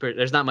guess it's pretty.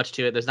 There's not much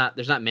to it. There's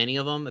not many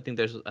of them.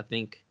 I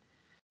think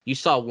you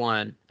saw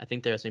one. I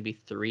think there's maybe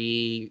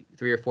three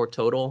or four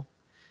total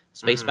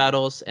space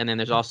battles, and then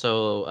there's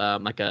also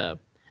like a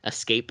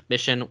escape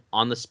mission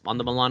on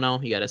the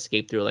Milano. You got to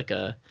escape through like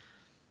a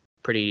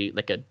pretty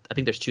like a. I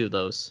think there's two of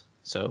those.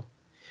 So,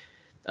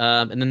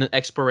 and then the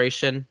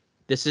exploration.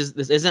 This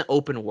isn't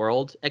open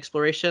world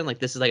exploration. Like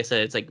this is, like I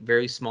said, it's like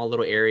very small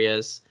little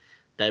areas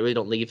that really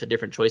don't leave to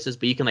different choices.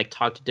 But you can like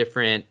talk to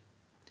different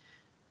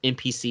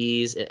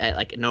NPCs at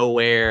like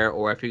nowhere,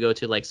 or if you go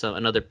to like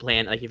another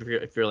planet, like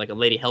if you're like a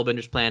Lady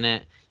Hellbender's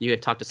planet, you can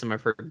talk to some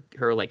of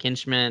her like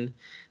henchmen,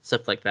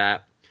 stuff like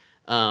that.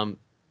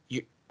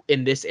 You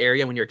in this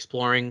area when you're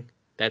exploring,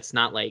 that's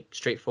not like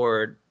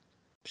straightforward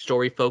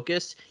story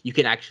focused. You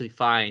can actually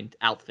find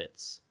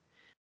outfits,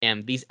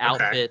 and these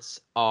outfits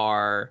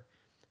are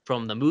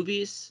from the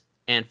movies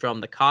and from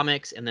the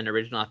comics, and then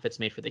original outfits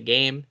made for the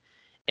game.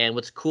 And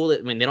what's cool, they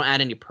don't add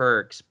any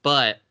perks,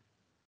 but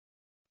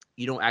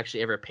you don't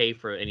actually ever pay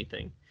for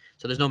anything.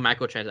 So there's no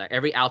microtransaction.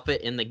 Every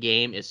outfit in the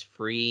game is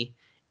free,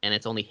 and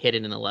it's only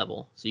hidden in the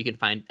level. So you can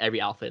find every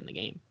outfit in the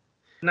game.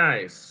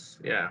 Nice.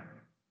 Yeah.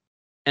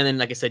 And then,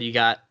 like I said,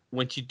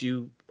 once you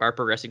do our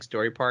progressing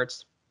story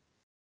parts,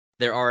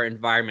 there are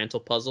environmental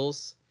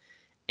puzzles.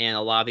 And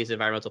a lot of these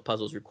environmental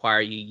puzzles require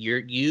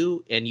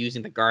you and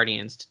using the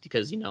Guardians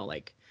because,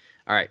 like,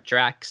 all right,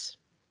 Drax,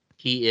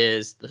 he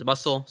is the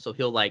muscle, so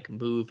he'll like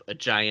move a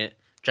giant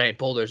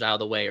boulders out of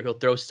the way, or he'll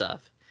throw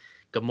stuff.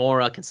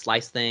 Gamora can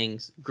slice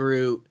things.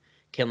 Groot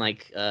can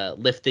like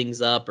lift things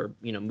up, or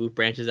move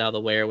branches out of the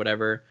way or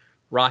whatever.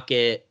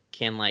 Rocket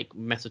can like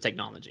mess with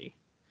technology.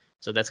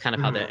 So that's kind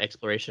of how the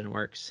exploration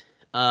works.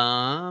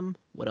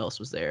 What else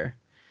was there?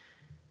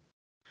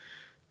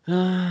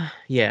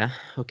 Yeah,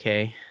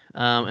 okay.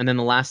 And then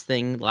the last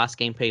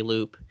gameplay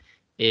loop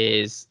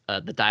is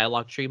the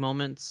dialogue tree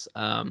moments.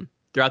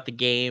 Throughout the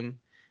game,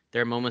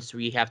 there are moments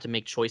where you have to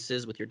make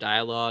choices with your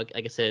dialogue.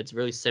 Like I said, it's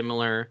really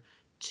similar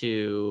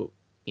to,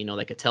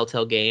 like a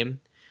Telltale game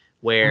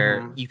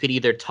where you could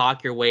either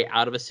talk your way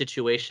out of a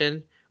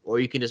situation, or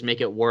you can just make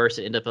it worse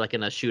and end up like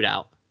in a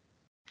shootout.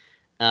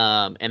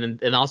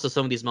 And also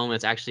some of these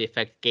moments actually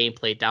affect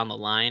gameplay down the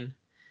line.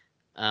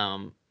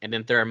 And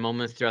then there are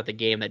moments throughout the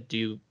game that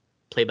do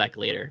play back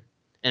later.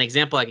 An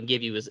example I can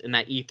give you is in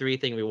that E3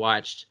 thing we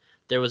watched,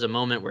 there was a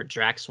moment where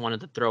Drax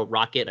wanted to throw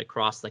Rocket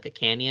across like a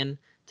canyon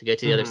to get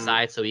to the other Mhm.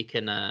 side so he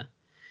can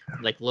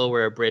like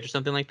lower a bridge or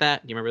something like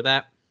that. Do you remember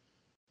that?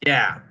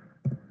 Yeah.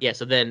 Yeah.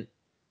 So then,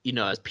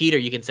 as Peter,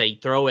 you can say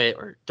throw it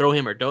or throw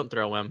him or don't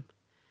throw him,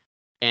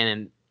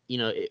 and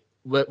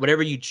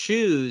whatever you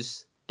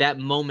choose, that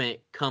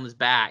moment comes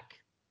back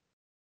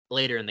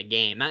later in the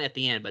game. Not at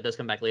the end, but it does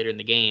come back later in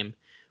the game,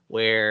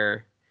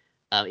 where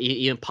it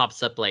even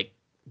pops up like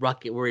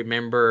Rocket will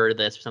remember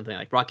this or something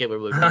like Rocket will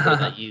remember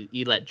that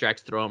you let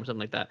Drax throw him or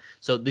something like that.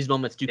 So these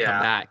moments do come Yeah.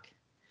 back,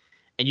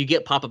 and you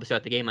get pop ups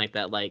throughout the game like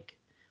that, like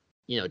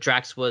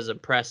Drax was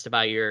impressed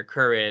by your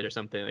courage or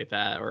something like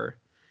that, or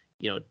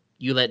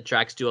you let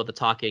Drax do all the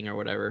talking or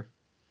whatever.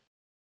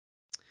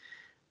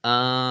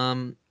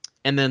 And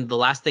then the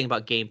last thing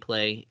about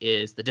gameplay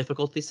is the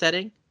difficulty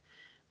setting.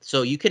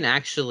 So you can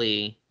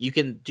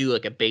do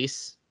like a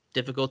base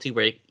difficulty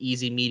where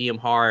easy, medium,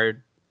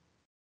 hard,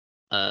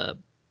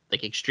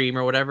 like extreme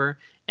or whatever,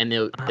 and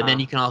then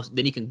you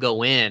can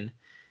go in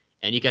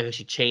and you can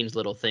actually change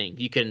little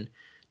things. You can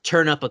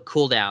turn up a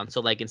cooldown.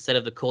 So like instead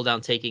of the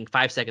cooldown taking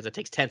 5 seconds, it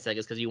takes 10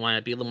 seconds because you want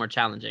it to be a little more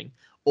challenging.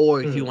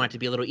 Or if you want it to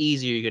be a little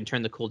easier, you can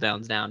turn the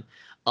cooldowns down.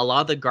 A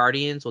lot of the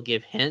Guardians will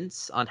give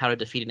hints on how to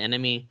defeat an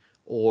enemy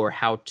or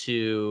how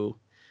to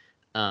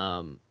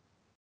solve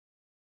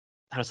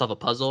a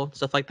puzzle,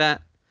 stuff like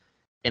that.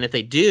 And if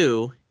they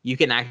do, you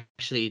can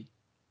actually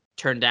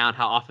turn down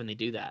how often they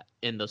do that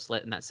in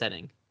that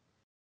setting.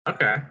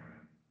 Okay.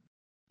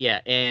 Yeah,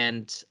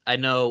 and I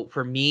know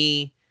for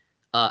me,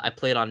 I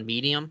played on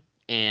medium,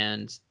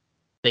 and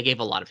they gave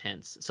a lot of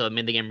hints, so it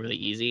made the game really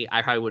easy.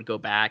 I probably would go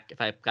back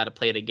if I got to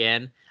play it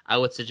again. I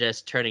would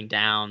suggest turning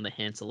down the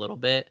hints a little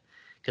bit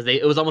because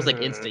it was almost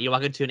like instant. You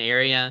walk into an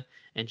area,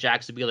 and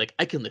Jax would be like,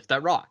 "I can lift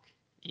that rock,"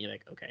 and you're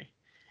like, "Okay."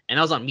 And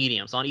I was on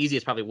medium, so on easy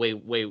it's probably way,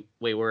 way,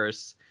 way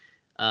worse.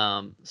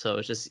 So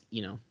it's just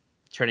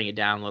turning it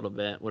down a little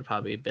bit would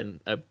probably have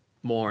been a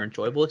more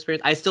enjoyable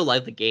experience. I still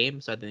like the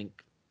game, so I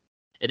think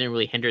it didn't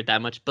really hinder it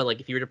that much. But like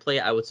if you were to play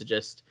it, I would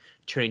suggest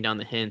turning down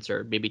the hints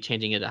or maybe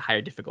changing it to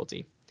higher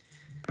difficulty.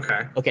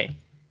 Okay. Okay.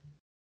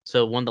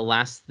 So one of the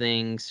last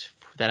things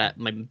that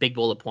my big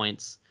bullet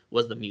points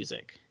was the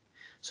music.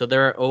 So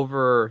there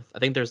are I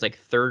think there's like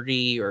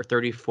 30 or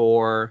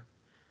 34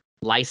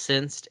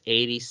 licensed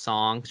 80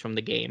 songs from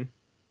the game.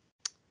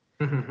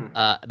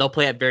 They'll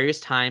play at various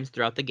times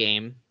throughout the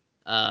game.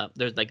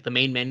 There's like the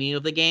main menu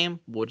of the game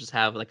will just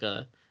have like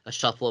a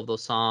shuffle of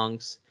those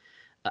songs.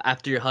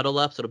 After your huddle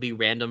up, so it'll be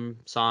random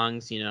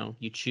songs,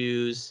 you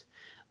choose.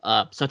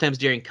 Sometimes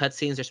during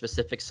cutscenes, there's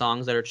specific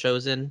songs that are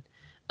chosen.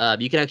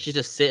 You can actually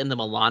just sit in the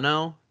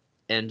Milano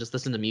and just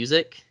listen to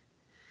music.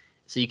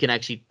 So you can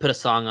actually put a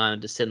song on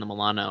and just sit in the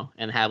Milano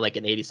and have like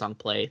an 80 song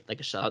play,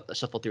 like a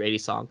shuffle through 80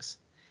 songs.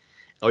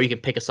 Or you can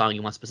pick a song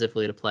you want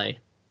specifically to play.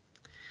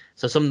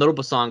 So some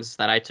notable songs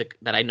that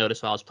I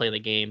noticed while I was playing the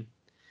game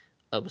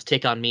was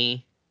 "Take on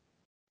Me,"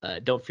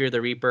 "Don't Fear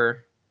the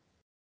Reaper,"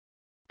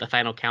 "The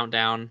Final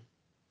Countdown,"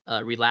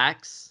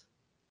 "Relax,"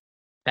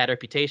 "Bad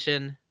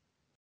Reputation,"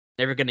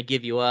 "Never Gonna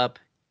Give You Up,"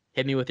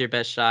 "Hit Me With Your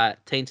Best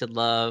Shot," "Tainted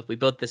Love," "We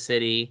Built the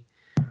City,"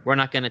 "We're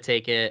Not Gonna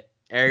Take It,"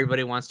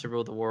 "Everybody Wants to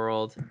Rule the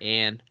World,"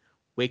 and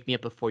 "Wake Me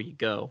Up Before You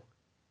Go"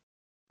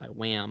 by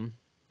Wham.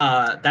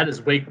 That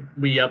is "Wake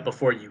Me Up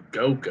Before You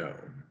Go Go."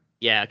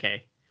 Yeah,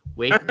 okay.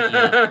 Wake me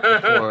up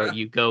before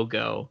you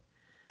go.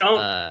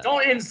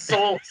 Don't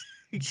insult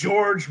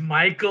George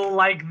Michael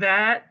like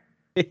that.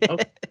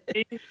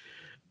 Okay.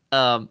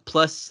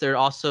 Plus,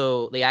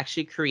 they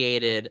actually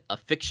created a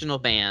fictional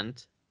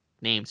band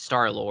named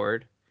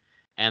Star-Lord,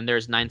 and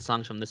there's 9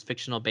 songs from this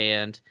fictional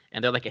band,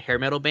 and they're like a hair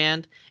metal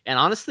band. And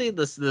honestly,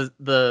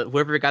 the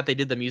whoever they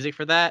did the music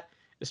for that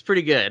is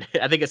pretty good.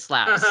 I think it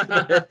slaps.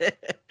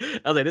 I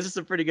was like, this is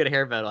some pretty good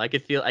hair metal. I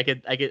could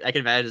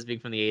imagine this being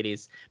from the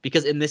 80s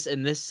because in this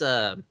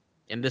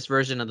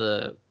version of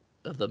the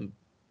of the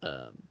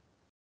um,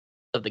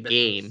 of the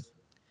game,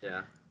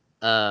 Yeah.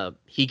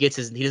 he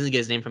doesn't get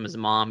his name from his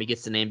mom. He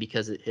gets the name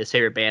because his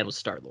favorite band was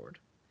Star-Lord.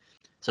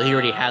 So he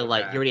already had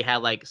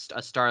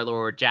a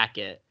Star-Lord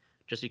jacket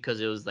just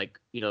because it was like,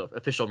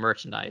 official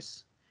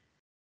merchandise.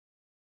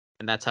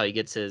 And that's how he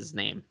gets his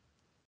name.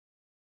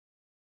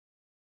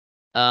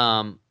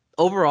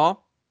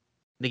 Overall,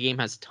 the game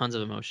has tons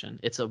of emotion.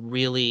 It's a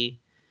really,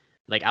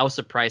 I was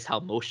surprised how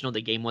emotional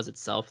the game was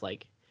itself.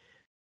 Like,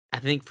 I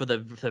think for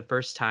the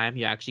first time,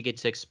 you actually get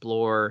to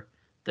explore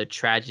the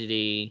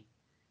tragedy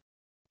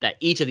that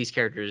each of these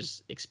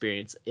characters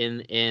experience.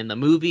 In the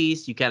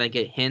movies, you kind of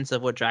get hints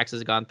of what Drax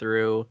has gone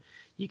through.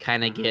 You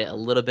kind of get a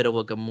little bit of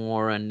what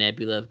Gamora and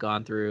Nebula have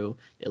gone through,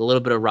 a little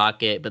bit of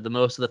Rocket, but the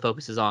most of the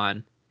focus is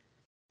on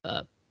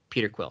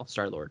Peter Quill,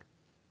 Star-Lord.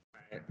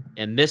 Right.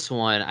 And this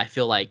one, I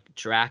feel like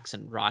Drax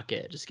and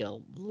Rocket just get a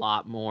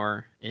lot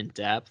more in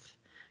depth.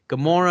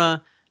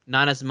 Gamora,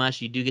 not as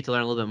much. You do get to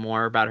learn a little bit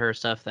more about her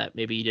stuff that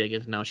maybe you didn't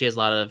get to know. She has a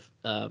lot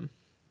of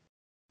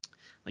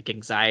like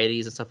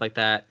anxieties and stuff like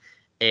that.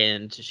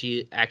 And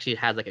she actually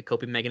has like a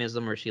coping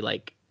mechanism where she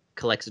like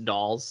collects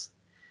dolls.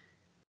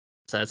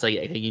 So that's like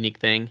a unique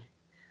thing.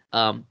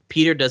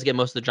 Peter does get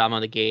most of the drama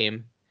of the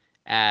game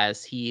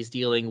as he's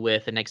dealing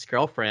with an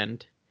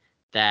ex-girlfriend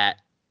that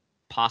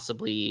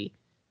possibly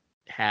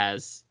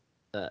has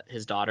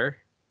his daughter,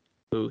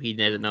 who he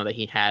didn't know that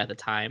he had at the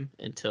time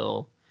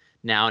until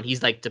now, and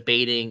he's like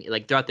debating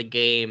like throughout the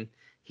game.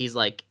 He's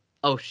like,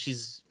 oh,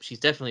 she's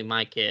definitely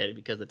my kid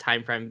because the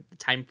time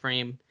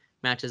frame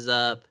matches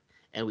up,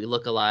 and we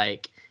look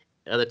alike.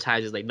 Other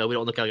times he's like, no, we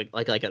don't look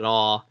like at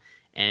all,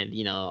 and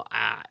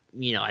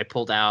I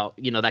pulled out,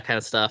 that kind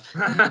of stuff.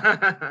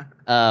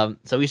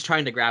 So he's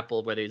trying to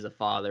grapple whether he's a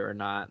father or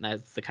not, and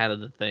that's the kind of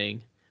the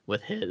thing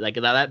with his like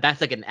that's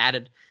like an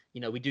added.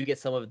 We do get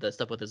some of the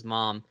stuff with his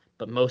mom,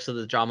 but most of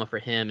the drama for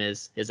him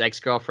is his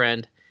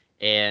ex-girlfriend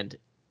and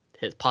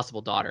his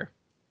possible daughter.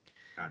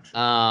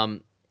 Gotcha.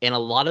 And a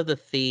lot of the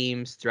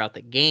themes throughout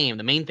the game,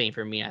 the main thing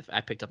for me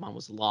I picked up on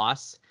was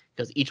loss,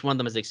 because each one of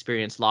them has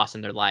experienced loss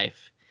in their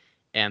life.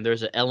 And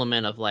there's an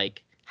element of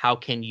like, how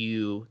can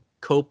you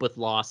cope with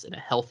loss in a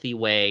healthy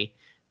way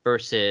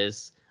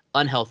versus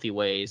unhealthy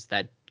ways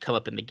that come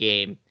up in the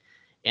game.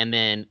 And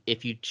then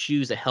if you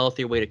choose a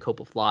healthier way to cope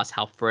with loss,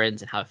 how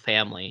friends and how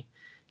family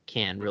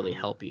can really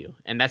help you.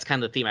 And that's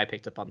kind of the theme I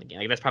picked up on the game.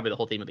 Like, that's probably the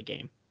whole theme of the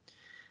game.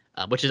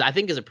 Which I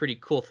think is a pretty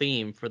cool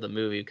theme for the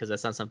movie, because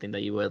that's not something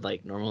that you would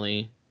like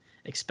normally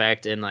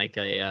expect in like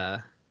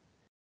a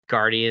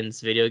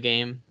Guardians video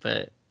game,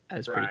 but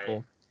that's pretty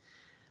cool.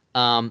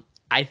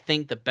 I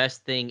think the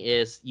best thing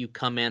is you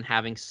come in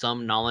having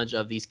some knowledge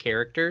of these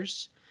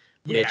characters,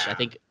 which I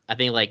think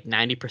like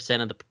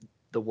 90% of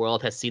the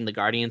world has seen the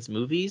Guardians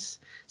movies.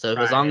 So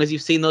as long as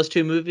you've seen those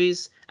two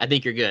movies, I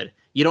think you're good.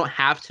 You don't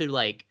have to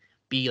like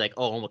be like,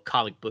 oh, I'm a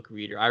comic book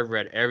reader. I've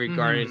read every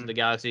Guardians of the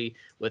Galaxy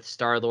with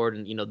Star-Lord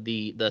and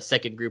the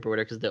second group or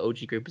whatever, because the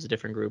OG group is a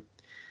different group.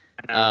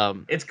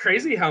 It's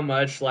crazy how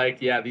much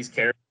these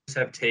characters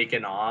have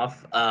taken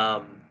off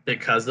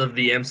because of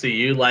the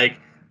MCU. Like,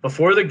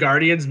 before the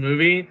Guardians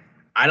movie,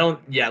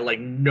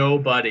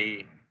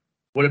 nobody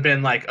would have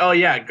been like, oh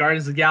yeah,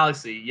 Guardians of the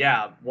Galaxy,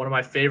 yeah, one of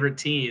my favorite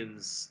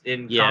teams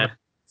in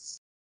comics.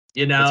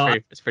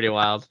 It's pretty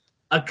wild.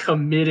 A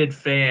committed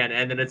fan,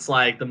 and then it's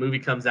like the movie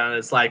comes out and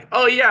it's like,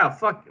 oh yeah,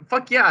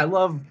 fuck yeah, I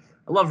love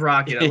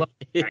Rocket,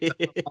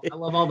 I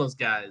love all those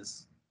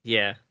guys.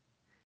 Yeah.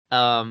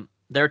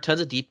 There are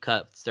tons of deep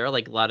cuts. There are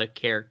like a lot of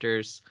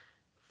characters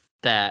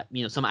that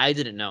some I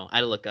didn't know. I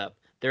had to look up.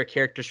 There are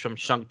characters from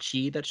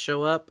Shang-Chi that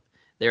show up.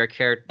 There are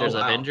characters,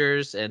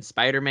 Avengers and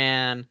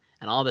Spider-Man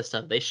and all this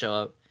stuff. They show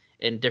up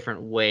in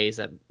different ways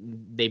that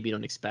maybe you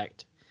don't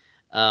expect.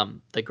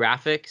 The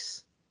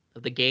graphics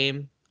of the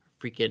game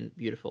are freaking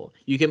beautiful.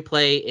 You can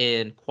play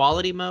in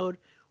quality mode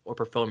or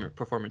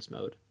performance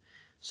mode.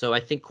 So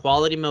I think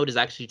quality mode is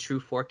actually true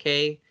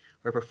 4K,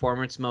 where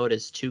performance mode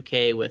is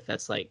 2K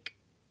that's like,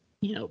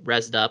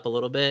 rezzed up a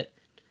little bit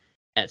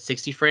at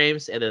 60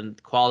 frames, and then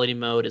quality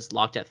mode is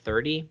locked at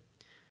 30.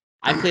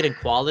 I played in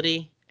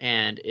quality,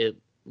 and it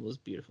was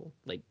beautiful,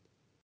 like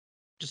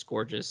just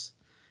gorgeous,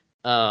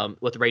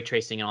 with ray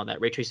tracing and all that.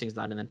 Ray tracing is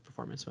not in the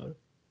performance mode.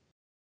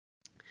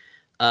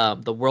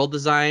 The world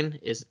design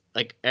is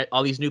like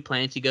all these new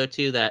planets you go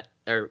to that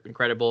are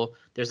incredible.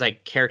 There's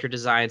like character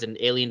designs and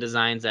alien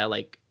designs that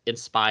like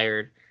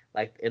inspired,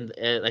 like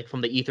like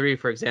from the E3,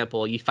 for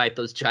example, you fight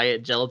those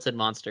giant gelatin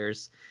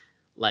monsters.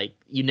 Like,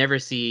 you never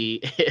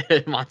see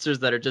monsters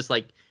that are just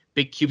like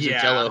big cubes of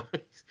jello.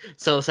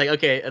 So it's like,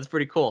 okay, that's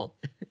pretty cool.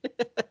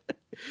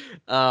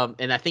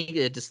 And I think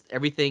it just,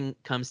 everything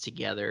comes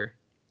together,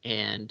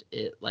 and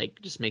it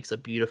like just makes a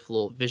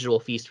beautiful visual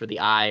feast for the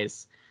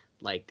eyes.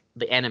 Like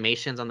the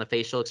animations on the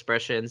facial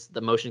expressions,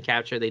 the motion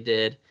capture they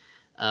did,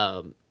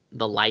 the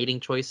lighting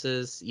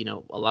choices,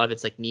 a lot of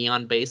it's like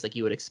neon based, like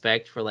you would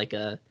expect for like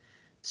a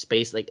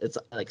space, like it's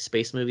like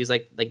space movies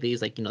like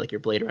these, like like your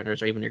Blade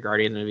Runners or even your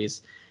Guardian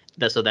movies.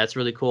 So that's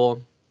really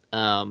cool.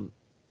 And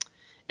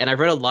I've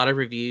read a lot of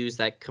reviews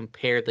that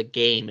compare the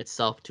game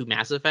itself to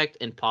Mass Effect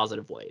in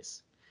positive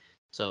ways.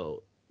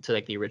 So to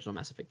like the original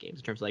Mass Effect games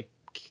in terms of like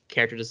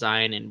character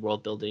design and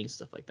world building,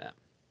 stuff like that.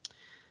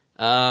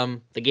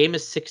 The game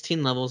is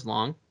 16 levels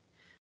long.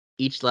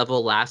 Each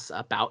level lasts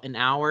about an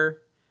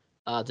hour,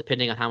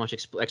 depending on how much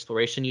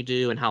exploration you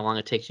do and how long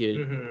it takes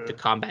you to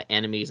combat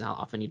enemies and how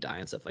often you die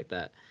and stuff like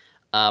that.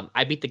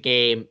 I beat the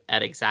game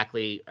at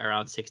exactly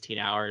around 16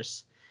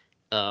 hours.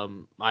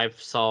 I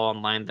saw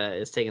online that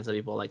it's taken some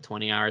people like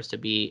 20 hours to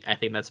beat. I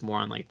think that's more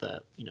on like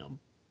the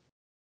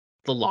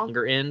the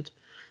longer end,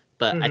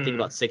 but I think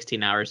about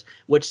 16 hours,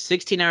 which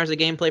 16 hours of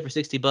gameplay for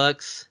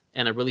 $60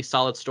 and a really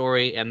solid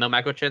story and no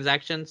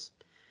microtransactions,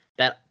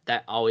 that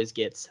always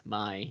gets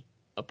my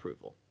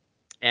approval.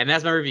 And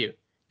that's my review.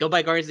 Go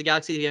buy Guardians of the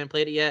Galaxy if you haven't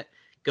played it yet.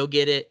 Go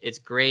get it. It's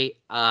great.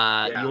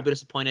 You will be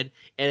disappointed,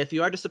 and if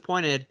you are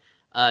disappointed,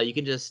 you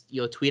can just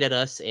tweet at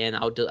us, and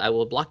I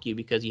will block you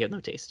because you have no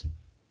taste.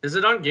 Is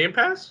it on Game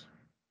Pass?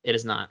 It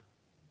is not.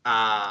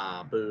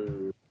 Ah,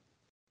 boo.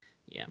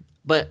 Yeah,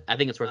 but I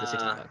think it's worth the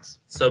 $60.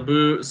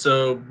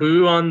 So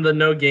boo on the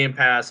no Game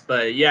Pass,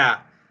 but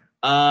yeah.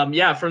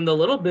 From the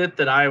little bit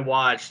that I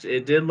watched,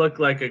 it did look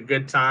like a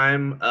good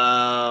time.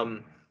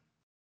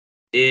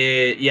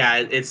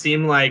 It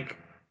seemed like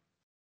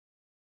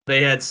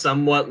they had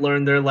somewhat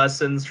learned their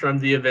lessons from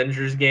the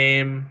Avengers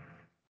game.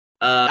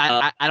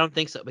 I don't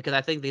think so, because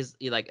I think I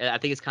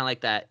think it's kind of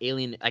like that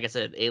Alien, like I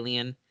said,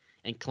 Alien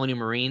and Colonial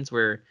Marines,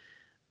 where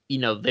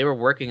they were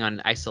working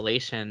on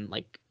Isolation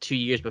like 2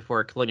 years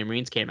before Colonial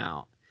Marines came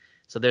out.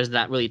 So there's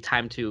not really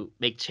time to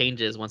make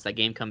changes once that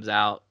game comes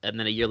out, and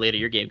then a year later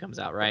your game comes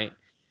out, right?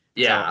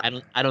 Yeah.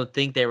 So I don't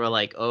think they were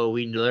like, oh,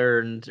 we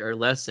learned our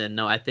lesson.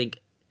 No, I think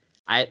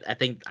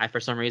for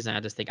some reason I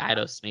just think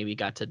Eidos maybe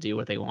got to do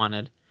what they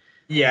wanted.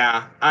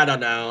 Yeah, I don't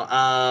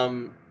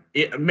know.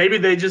 Maybe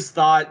they just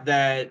thought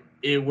that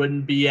it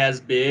wouldn't be as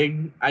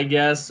big, I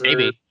guess.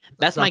 Maybe.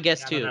 That's my something,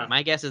 guess I don't too. know.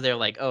 My guess is they're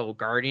like, oh,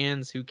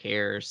 Guardians, who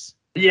cares?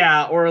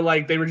 Yeah, or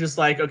like they were just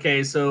like,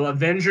 okay, so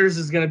Avengers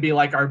is gonna be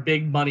like our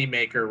big money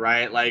maker,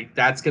 right? Like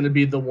that's gonna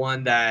be the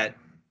one that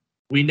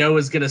we know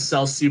is gonna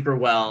sell super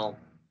well.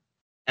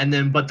 And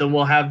then but then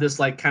we'll have this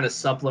like kind of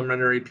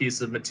supplementary piece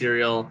of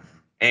material,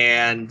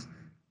 and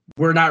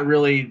we're not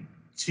really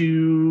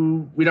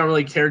we don't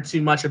really care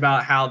too much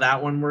about how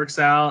that one works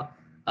out,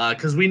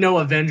 because we know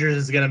Avengers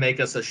is gonna make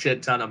us a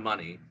shit ton of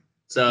money.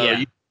 So Yeah.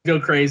 you go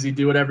crazy,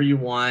 do whatever you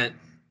want,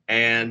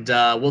 and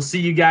we'll see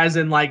you guys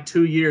in like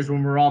 2 years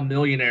when we're all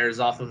millionaires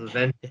off of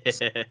Avengers.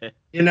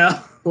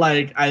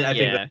 Like I think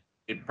Yeah.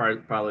 that's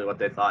probably what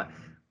they thought.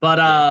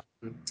 But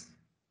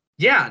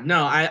yeah,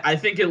 no, I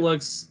think it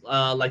looks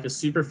like a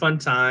super fun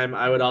time.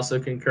 I would also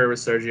concur with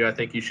Sergio. I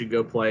think you should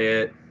go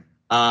play it.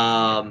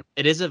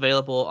 It is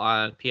available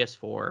on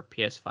PS4,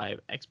 PS5,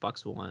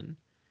 Xbox One,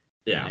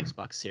 Yeah. and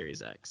Xbox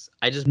Series X.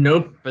 I just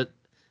Nope. But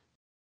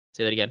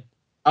say that again.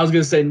 I was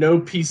gonna say no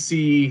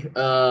PC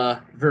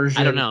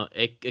version. I don't know.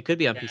 It could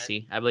be on Yeah.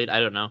 PC. I believe. I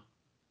don't know.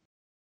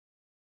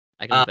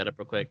 I can look that up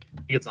real quick.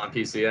 I think it's on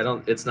PC.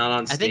 It's not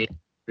on I Steam. think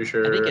For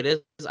sure. I think it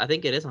is. I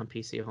think it is on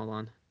PC. Hold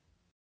on.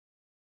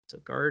 So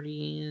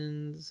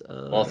Guardians.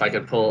 Well, if I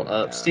could pull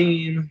up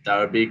Steam, that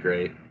would be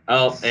great.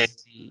 Oh, and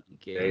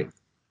okay.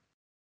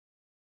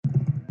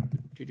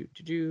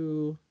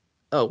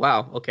 Oh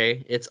wow.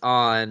 Okay, it's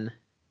on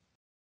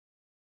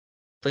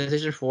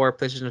PlayStation 4,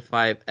 PlayStation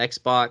 5,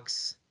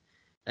 Xbox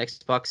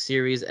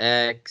Series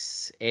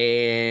X,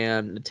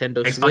 and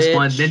Nintendo Xbox Switch.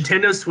 One,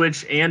 Nintendo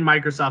Switch, and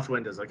Microsoft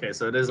Windows. Okay,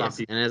 so it is on Yes,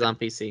 PC. and it is on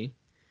PC.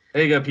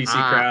 There you go, PC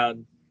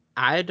crowd.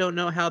 I don't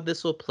know how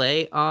this will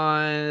play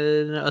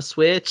on a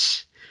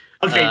Switch.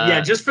 Okay, yeah,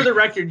 just for the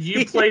record,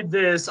 you played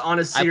this on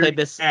a Series I played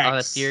this X. on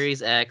a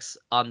Series X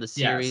on the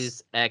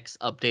Series X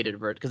updated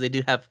version, because they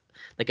do have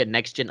like a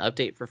next gen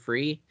update for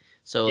free.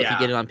 So if you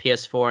get it on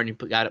PS4 and you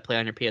got it play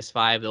on your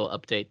PS5, they'll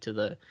update to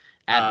the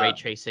add ray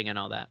tracing and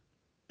all that.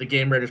 The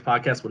Game Raiders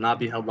podcast will not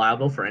be held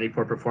liable for any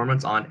poor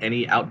performance on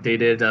any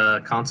outdated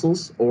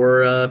consoles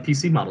or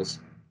PC models.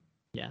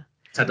 Yeah,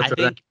 I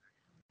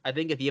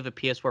think if you have a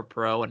PS4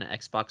 Pro and an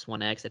Xbox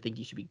One X, I think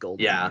you should be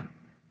golden. Yeah.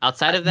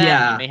 Outside of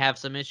that, you may have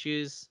some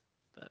issues.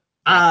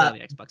 But the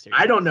Xbox Series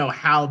I don't know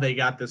how they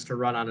got this to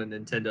run on a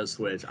Nintendo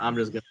Switch. I'm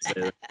just gonna say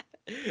that.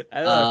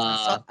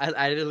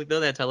 I didn't know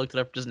that until I looked it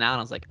up just now, and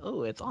I was like,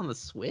 "Oh, it's on the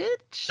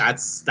Switch."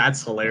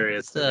 That's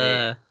hilarious.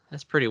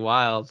 That's pretty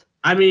wild.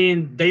 I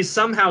mean, they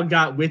somehow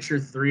got Witcher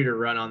 3 to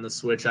run on the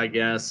Switch, I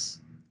guess.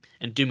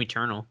 And Doom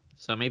Eternal,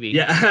 so maybe.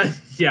 Yeah,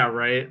 yeah,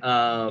 right.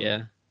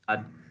 Yeah.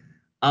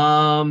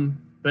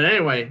 But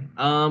anyway,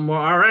 well,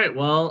 all right.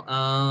 Well,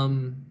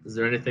 is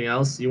there anything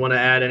else you want to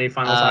add? Any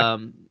final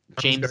thoughts?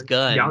 James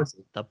Gunn,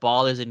 the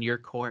ball is in your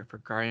court for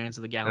Guardians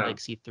of the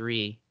Galaxy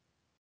 3.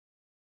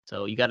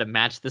 So you got to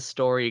match the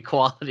story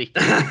quality,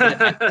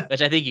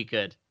 which I think you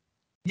could.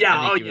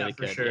 Yeah,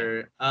 for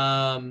sure.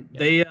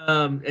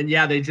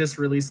 Yeah. They just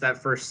released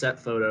that first set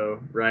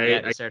photo, right?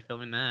 Yeah, they started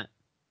filming that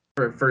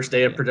for first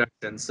day of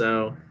production.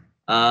 So,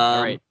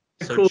 all right.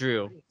 So cool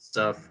Drew,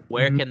 stuff.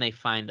 Where can they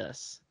find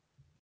us?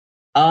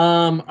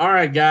 All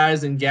right,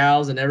 guys and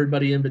gals and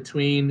everybody in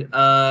between.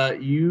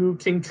 You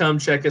can come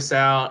check us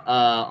out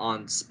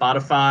on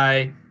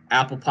Spotify,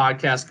 Apple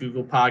Podcasts,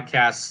 Google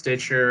Podcasts,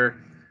 Stitcher,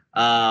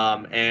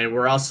 and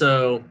we're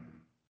also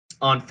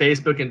on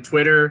Facebook and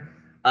Twitter,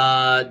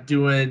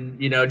 doing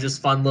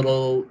just fun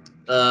little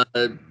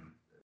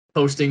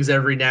postings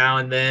every now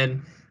and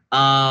then.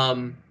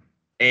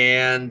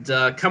 And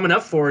coming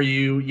up for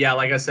you, yeah,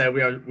 like I said,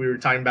 we were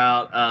talking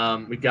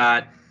about we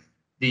got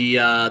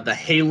the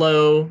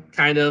Halo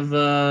kind of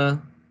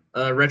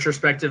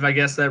retrospective, I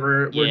guess, that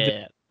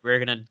we're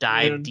gonna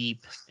dive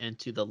deep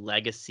into the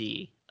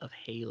legacy of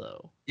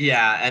Halo.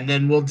 Yeah, and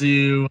then we'll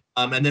do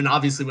and then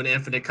obviously when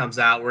Infinite comes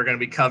out, we're gonna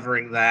be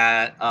covering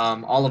that,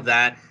 all of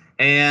that.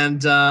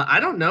 And I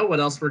don't know what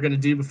else we're gonna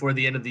do before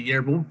the end of the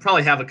year, but we'll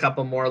probably have a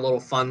couple more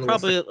little fun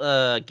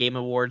Game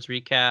Awards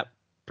recap.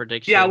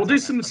 Predictions. Yeah, we'll do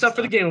some stuff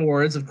for the Game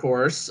Awards, of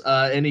course.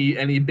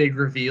 Any big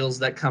reveals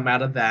that come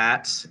out of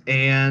that,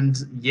 and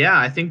yeah,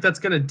 I think that's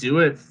gonna do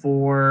it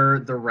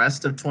for the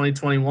rest of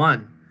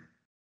 2021.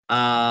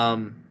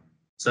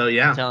 So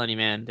yeah, I'm telling you,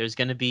 man, there's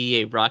gonna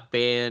be a Rock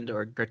Band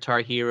or Guitar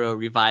Hero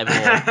revival.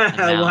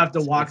 We'll have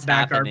to walk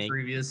back our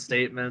previous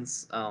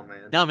statements. Oh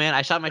man. No, man,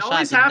 I shot my shot.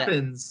 Always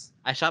happens.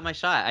 I shot my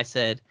shot. I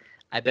said,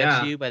 I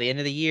bet you by the end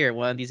of the year,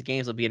 one of these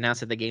games will be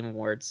announced at the Game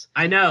Awards.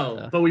 I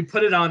know, but we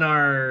put it on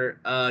our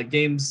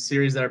games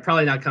series that are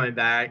probably not coming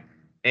back.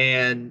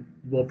 and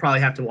we'll probably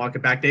have to walk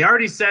it back. They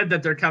already said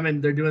that they're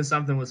doing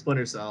something with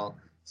Splinter Cell,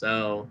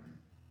 so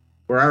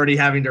we're already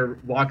having to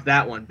walk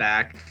that one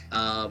back.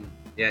 Yeah,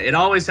 it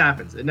always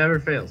happens. It never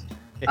fails.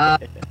 All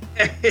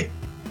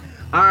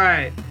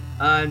right.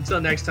 Until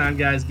next time,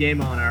 guys,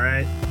 game on, all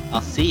right? I'll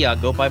see y'all.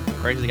 Go by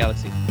Guardians of the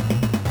Galaxy.